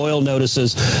 Having boil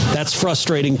notices, that's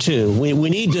frustrating too.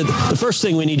 The first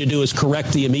thing we need to do is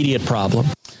correct the immediate problem.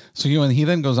 So he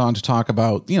then goes on to talk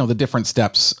about, the different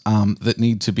steps that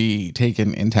need to be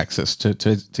taken in Texas to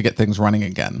get things running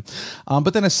again.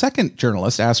 But then a second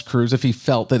journalist asked Cruz if he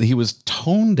felt that he was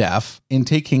tone deaf in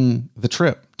taking the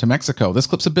trip to Mexico. This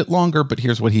clip's a bit longer, but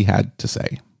here's what he had to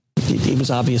say. It was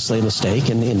obviously a mistake,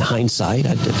 and in hindsight,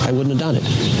 I wouldn't have done it.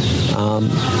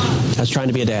 I was trying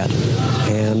to be a dad,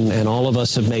 and all of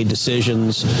us have made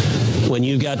decisions. When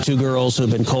you've got two girls who've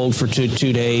been cold for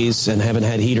two days and haven't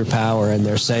had heater power, and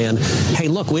they're saying, "Hey,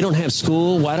 look, we don't have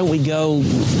school. Why don't we go?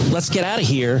 Let's get out of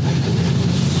here."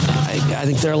 I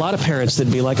think there are a lot of parents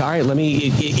that'd be like, "All right,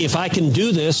 if I can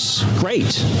do this,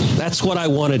 great." That's what I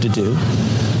wanted to do.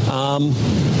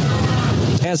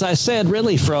 As I said,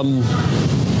 really from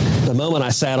the moment I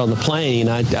sat on the plane,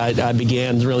 I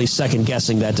began really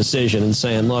second-guessing that decision and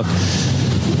saying, look,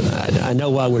 I know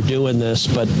why we're doing this,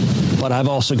 but I've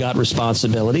also got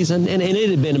responsibilities. And it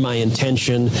had been my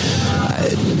intention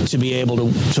to be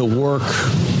able to work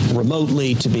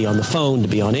remotely, to be on the phone, to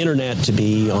be on internet, to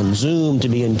be on Zoom, to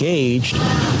be engaged.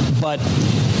 But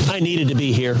I needed to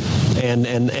be here,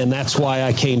 and that's why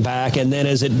I came back. And then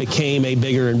as it became a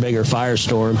bigger and bigger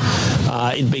firestorm,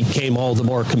 it became all the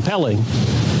more compelling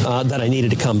that I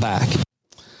needed to come back.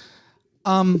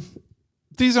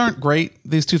 These aren't great,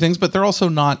 these two things, but they're also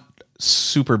not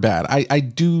super bad. I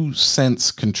do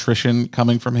sense contrition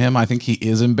coming from him. I think he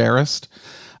is embarrassed.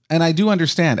 And I do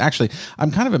understand. Actually,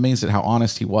 I'm kind of amazed at how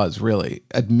honest he was, really,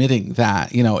 admitting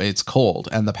that, it's cold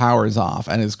and the power is off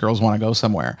and his girls want to go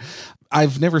somewhere.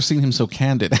 I've never seen him so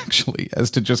candid, actually, as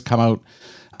to just come out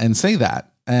and say that.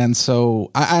 And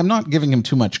so I'm not giving him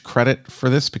too much credit for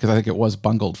this, because I think it was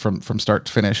bungled from start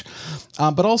to finish.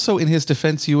 But also, in his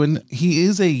defense, Ewan, he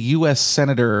is a U.S.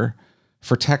 Senator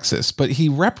for Texas, but he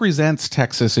represents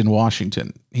Texas in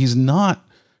Washington. He's not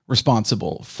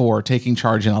responsible for taking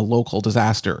charge in a local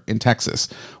disaster in Texas,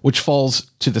 which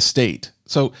falls to the state.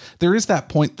 So there is that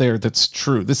point there that's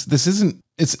true.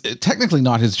 It's technically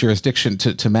not his jurisdiction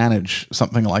to manage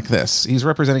something like this. He's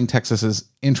representing Texas's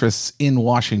interests in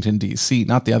Washington, D.C.,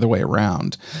 not the other way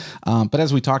around. But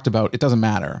as we talked about, it doesn't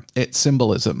matter. It's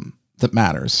symbolism that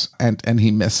matters. And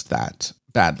he missed that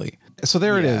badly. So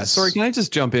there it is. Sorry, can I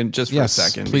just jump in just for a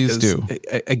second? Please do.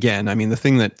 Again, I mean, the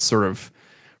thing that sort of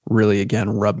really, again,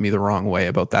 rubbed me the wrong way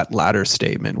about that latter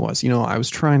statement was, I was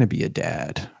trying to be a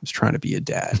dad.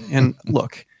 And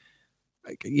look,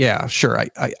 yeah, sure,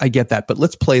 I get that. But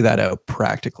let's play that out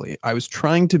practically. I was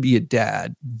trying to be a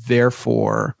dad.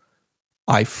 Therefore,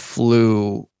 I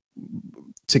flew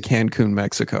to Cancun,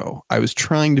 Mexico. I was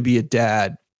trying to be a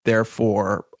dad.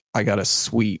 Therefore, I got a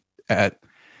suite at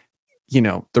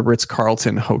the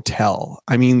Ritz-Carlton Hotel.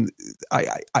 I mean,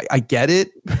 I get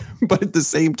it, but at the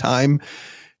same time,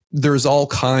 there's all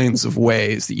kinds of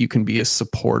ways that you can be a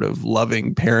supportive,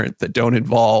 loving parent that don't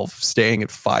involve staying at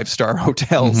 5-star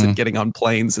hotels and getting on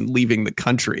planes and leaving the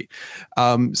country.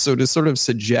 So to sort of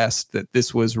suggest that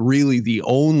this was really the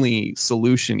only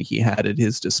solution he had at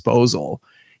his disposal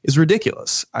is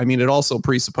ridiculous. I mean, it also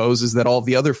presupposes that all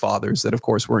the other fathers that, of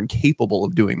course, were incapable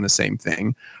of doing the same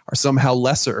thing are somehow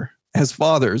lesser as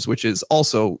fathers, which is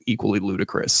also equally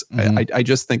ludicrous. I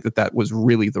just think that was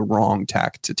really the wrong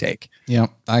tack to take. Yeah,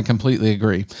 I completely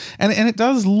agree. And it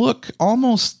does look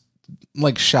almost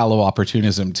like shallow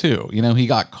opportunism too. He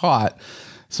got caught.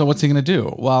 So what's he going to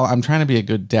do? Well, I'm trying to be a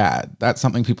good dad. That's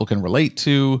something people can relate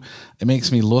to. It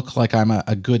makes me look like I'm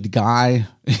a good guy.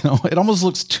 It almost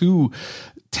looks too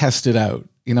tested out,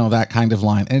 that kind of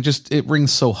line. And it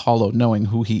rings so hollow knowing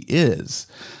who he is.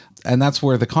 And that's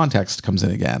where the context comes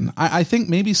in again. I think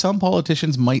maybe some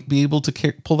politicians might be able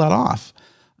to pull that off.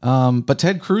 But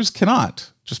Ted Cruz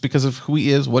cannot, just because of who he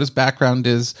is, what his background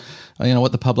is,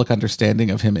 what the public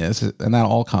understanding of him is. And that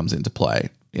all comes into play,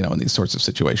 in these sorts of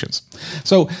situations.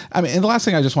 So, and the last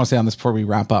thing I just want to say on this before we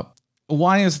wrap up,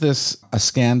 why is this a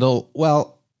scandal?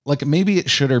 Well, maybe it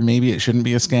should or maybe it shouldn't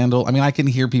be a scandal. I can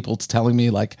hear people telling me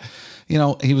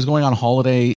he was going on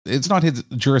holiday. It's not his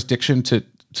jurisdiction to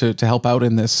help out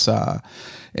in this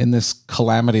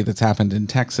calamity that's happened in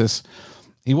Texas.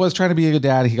 He was trying to be a good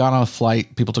dad. He got on a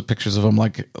flight. People took pictures of him,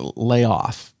 lay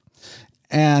off.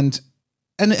 And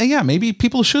yeah, maybe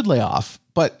people should lay off.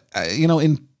 But,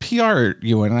 in PR,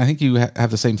 Ewan, and I think you have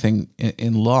the same thing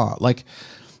in law,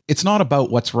 it's not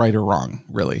about what's right or wrong,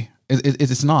 really.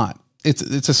 It's not.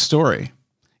 It's a story.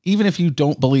 Even if you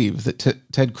don't believe that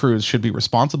Ted Cruz should be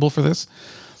responsible for this,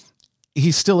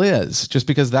 he still is, just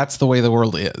because that's the way the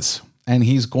world is. And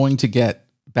he's going to get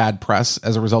bad press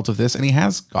as a result of this. And he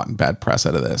has gotten bad press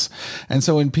out of this. And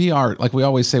so in PR, like we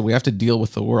always say, we have to deal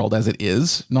with the world as it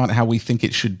is, not how we think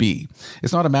it should be.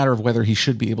 It's not a matter of whether he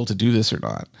should be able to do this or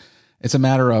not. It's a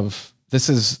matter of this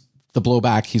is the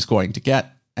blowback he's going to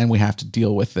get, and we have to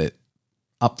deal with it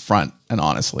up front and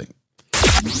honestly.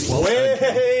 Well,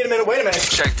 wait a minute.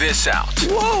 Check this out.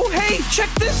 Whoa, hey, check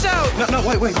this out. No,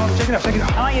 wait. Oh, check it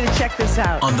out. I want you to check this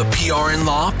out. On the PR and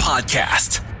Law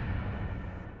podcast.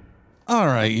 All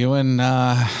right, Ewan,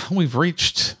 we've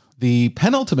reached the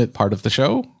penultimate part of the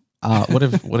show. What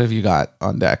have you got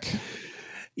on deck?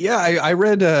 Yeah, I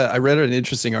read an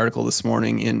interesting article this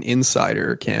morning in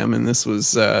Insider, Cam, and this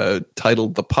was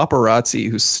titled "The Paparazzi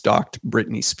Who Stalked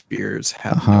Britney Spears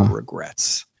Have No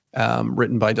Regrets."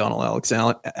 Written by Donald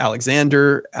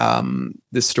Alexander.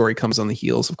 This story comes on the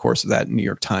heels, of course, of that New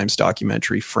York Times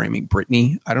documentary Framing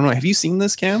Britney. I don't know. Have you seen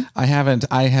this, Cam? I haven't.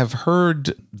 I have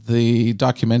heard the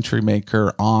documentary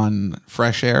maker on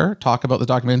Fresh Air talk about the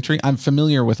documentary. I'm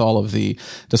familiar with all of the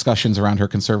discussions around her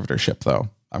conservatorship, though.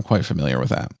 I'm quite familiar with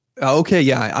that. Okay,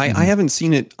 yeah. I haven't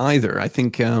seen it either. I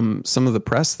think some of the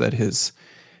press that has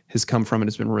come from it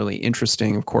has been really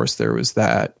interesting. Of course, there was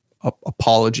that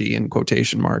apology in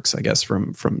quotation marks, I guess,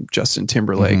 from Justin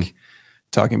Timberlake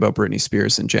talking about Britney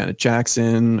Spears and Janet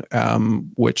Jackson,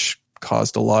 which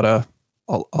caused a lot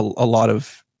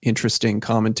of interesting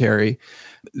commentary.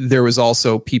 There was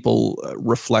also people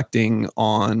reflecting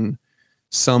on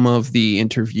some of the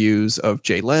interviews of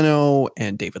Jay Leno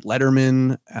and David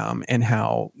Letterman, and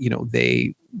how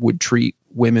they would treat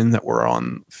women that were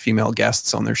on female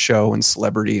guests on their show, and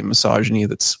celebrity and misogyny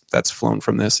that's flown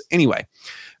from this. Anyway.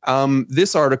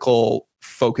 This article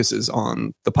focuses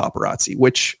on the paparazzi,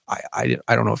 which I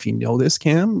don't know if you know this,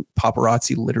 Cam.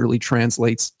 Paparazzi literally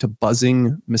translates to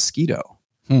buzzing mosquito.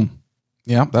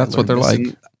 Yeah, that's what they're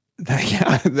like.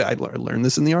 I learned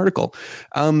this in the article.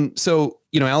 So,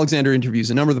 Alexander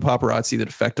interviews a number of the paparazzi that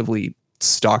effectively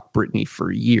stalked Britney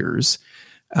for years.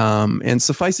 And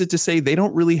suffice it to say, they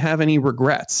don't really have any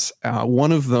regrets.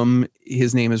 One of them,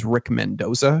 his name is Rick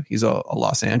Mendoza. He's a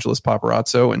Los Angeles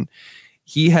paparazzo, and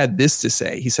he had this to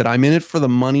say. He said, "I'm in it for the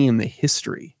money and the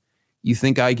history. You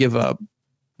think I give a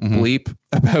bleep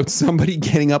about somebody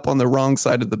getting up on the wrong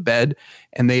side of the bed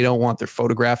and they don't want their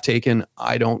photograph taken?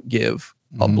 I don't give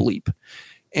a bleep."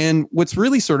 And what's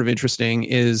really sort of interesting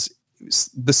is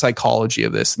the psychology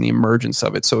of this and the emergence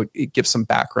of it. So it gives some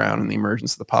background in the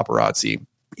emergence of the paparazzi.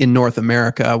 in North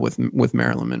America with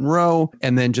Marilyn Monroe,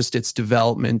 and then just its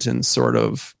development and sort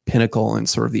of pinnacle in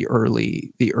sort of the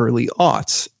early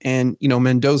aughts. And, you know,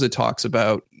 Mendoza talks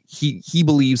about he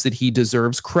believes that he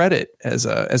deserves credit as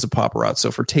a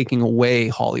paparazzo for taking away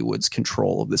Hollywood's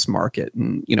control of this market.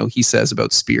 And, you know, he says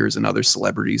about Spears and other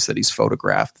celebrities that he's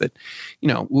photographed that, you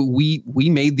know, we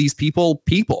made these people.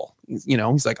 You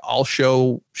know, he's like, I'll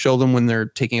show them when they're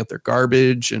taking out their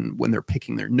garbage and when they're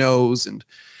picking their nose, and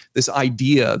this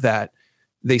idea that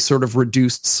they sort of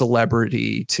reduced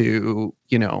celebrity to,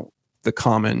 you know, the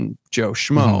common Joe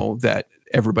Schmo that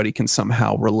everybody can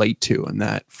somehow relate to. And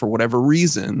that for whatever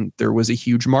reason, there was a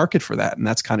huge market for that. And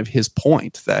that's kind of his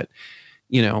point, that,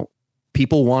 you know,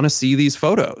 people want to see these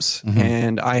photos.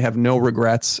 And I have no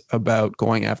regrets about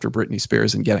going after Britney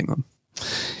Spears and getting them.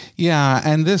 Yeah,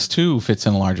 and this too fits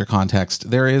in a larger context.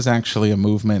 There is actually a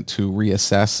movement to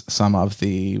reassess some of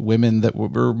the women that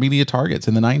were media targets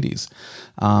in the 90s.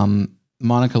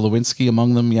 Monica Lewinsky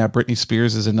among them. Yeah, Britney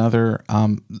Spears is another.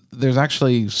 There's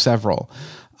actually several.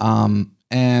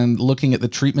 And looking at the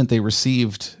treatment they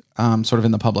received sort of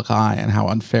in the public eye and how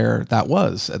unfair that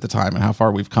was at the time and how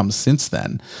far we've come since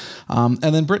then. And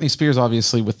then Britney Spears,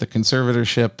 obviously, with the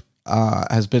conservatorship,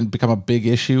 has become a big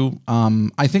issue.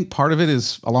 I think part of it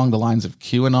is along the lines of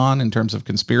QAnon in terms of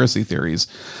conspiracy theories.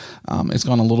 It's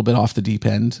gone a little bit off the deep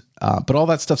end, but all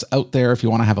that stuff's out there if you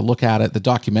want to have a look at it. The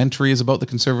documentary is about the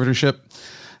conservatorship.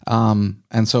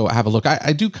 And so have a look.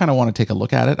 I do kind of want to take a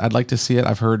look at it. I'd like to see it.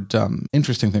 I've heard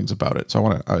interesting things about it.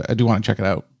 So I do want to check it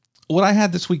out. What I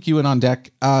had this week, Ewan, on deck,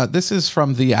 this is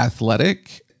from The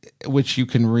Athletic, which you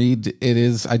can read. It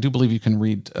is, I do believe you can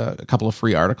read a couple of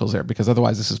free articles there, because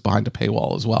otherwise this is behind a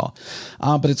paywall as well.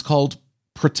 But it's called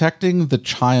Protecting the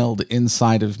Child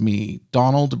Inside of Me,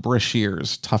 Donald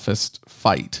Brashear's Toughest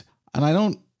Fight. And I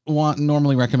don't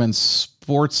normally recommend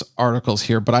sports articles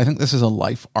here, but I think this is a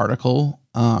life article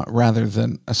rather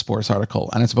than a sports article.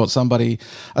 And it's about a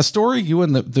story,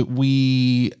 Ewan, that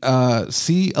we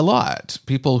see a lot.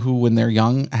 People who, when they're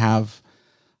young, have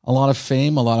a lot of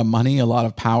fame, a lot of money, a lot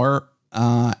of power,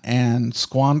 and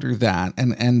squander that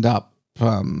and end up,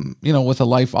 with a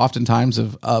life oftentimes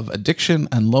of addiction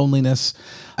and loneliness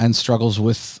and struggles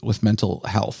with mental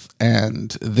health.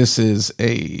 And this is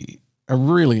a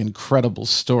really incredible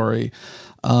story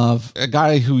of a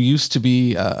guy who used to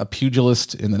be a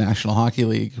pugilist in the National Hockey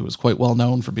League, who was quite well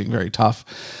known for being very tough,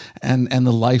 and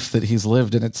the life that he's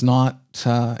lived. And it's not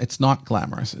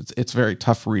glamorous. It's very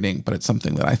tough reading, but it's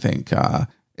something that I think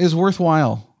is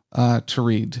worthwhile to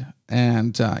read.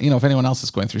 And if anyone else is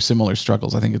going through similar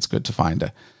struggles, I think it's good to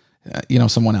find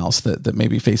someone else that may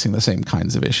be facing the same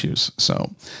kinds of issues.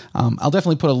 So I'll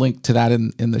definitely put a link to that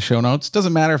in the show notes.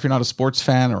 Doesn't matter if you're not a sports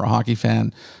fan or a hockey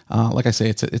fan. Like I say,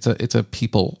 it's a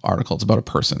people article. It's about a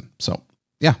person. So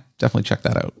yeah, definitely check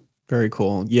that out. Very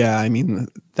cool. Yeah, I mean,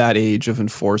 that age of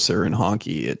enforcer in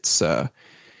hockey, it's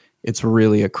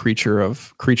really a creature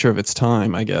of its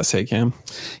time, I guess. Hey, Cam?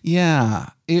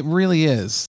 Yeah, it really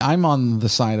is. I'm on the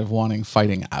side of wanting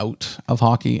fighting out of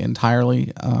hockey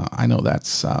entirely. I know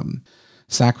that's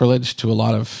sacrilege to a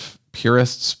lot of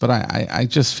purists, but I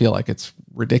just feel like it's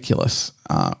ridiculous,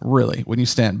 really, when you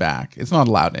stand back. It's not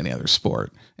allowed in any other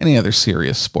sport, any other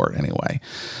serious sport anyway.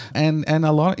 And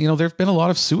a lot, there've been a lot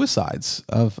of suicides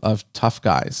of tough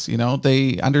guys.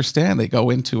 They understand, they go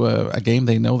into a game,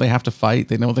 they know they have to fight,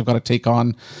 they know they've got to take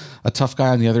on a tough guy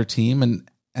on the other team, and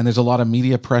there's a lot of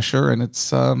media pressure, and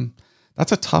it's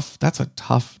that's a tough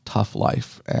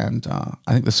life. And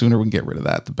I think the sooner we can get rid of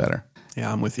that, the better.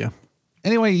 Yeah, I'm with you.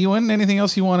 Anyway, Ewan, anything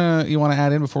else you want to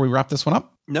add in before we wrap this one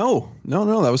up? No,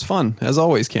 that was fun, as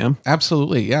always, Cam.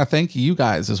 Absolutely. Yeah, thank you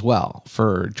guys as well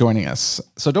for joining us.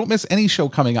 So don't miss any show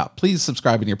coming up. Please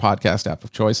subscribe in your podcast app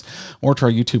of choice, or to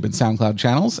our YouTube and SoundCloud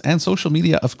channels, and social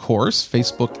media, of course,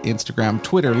 Facebook, Instagram,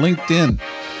 Twitter, LinkedIn,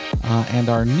 and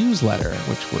our newsletter,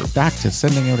 which we're back to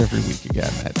sending out every week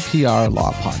again at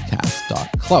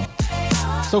prlawpodcast.club.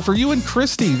 So for you and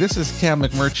Christy, this is Cam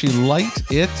McMurtry. Light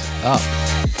it up.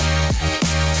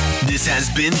 This has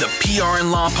been the PR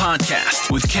and Law Podcast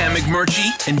with Cam McMurtry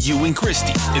and Ewan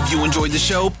Christie. If you enjoyed the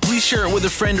show, please share it with a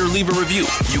friend or leave a review.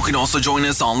 You can also join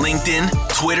us on LinkedIn,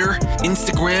 Twitter,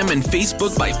 Instagram, and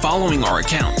Facebook by following our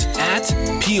account at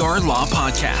PR Law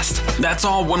Podcast. That's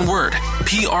all one word,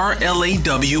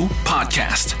 PRLAW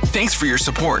Podcast. Thanks for your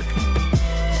support.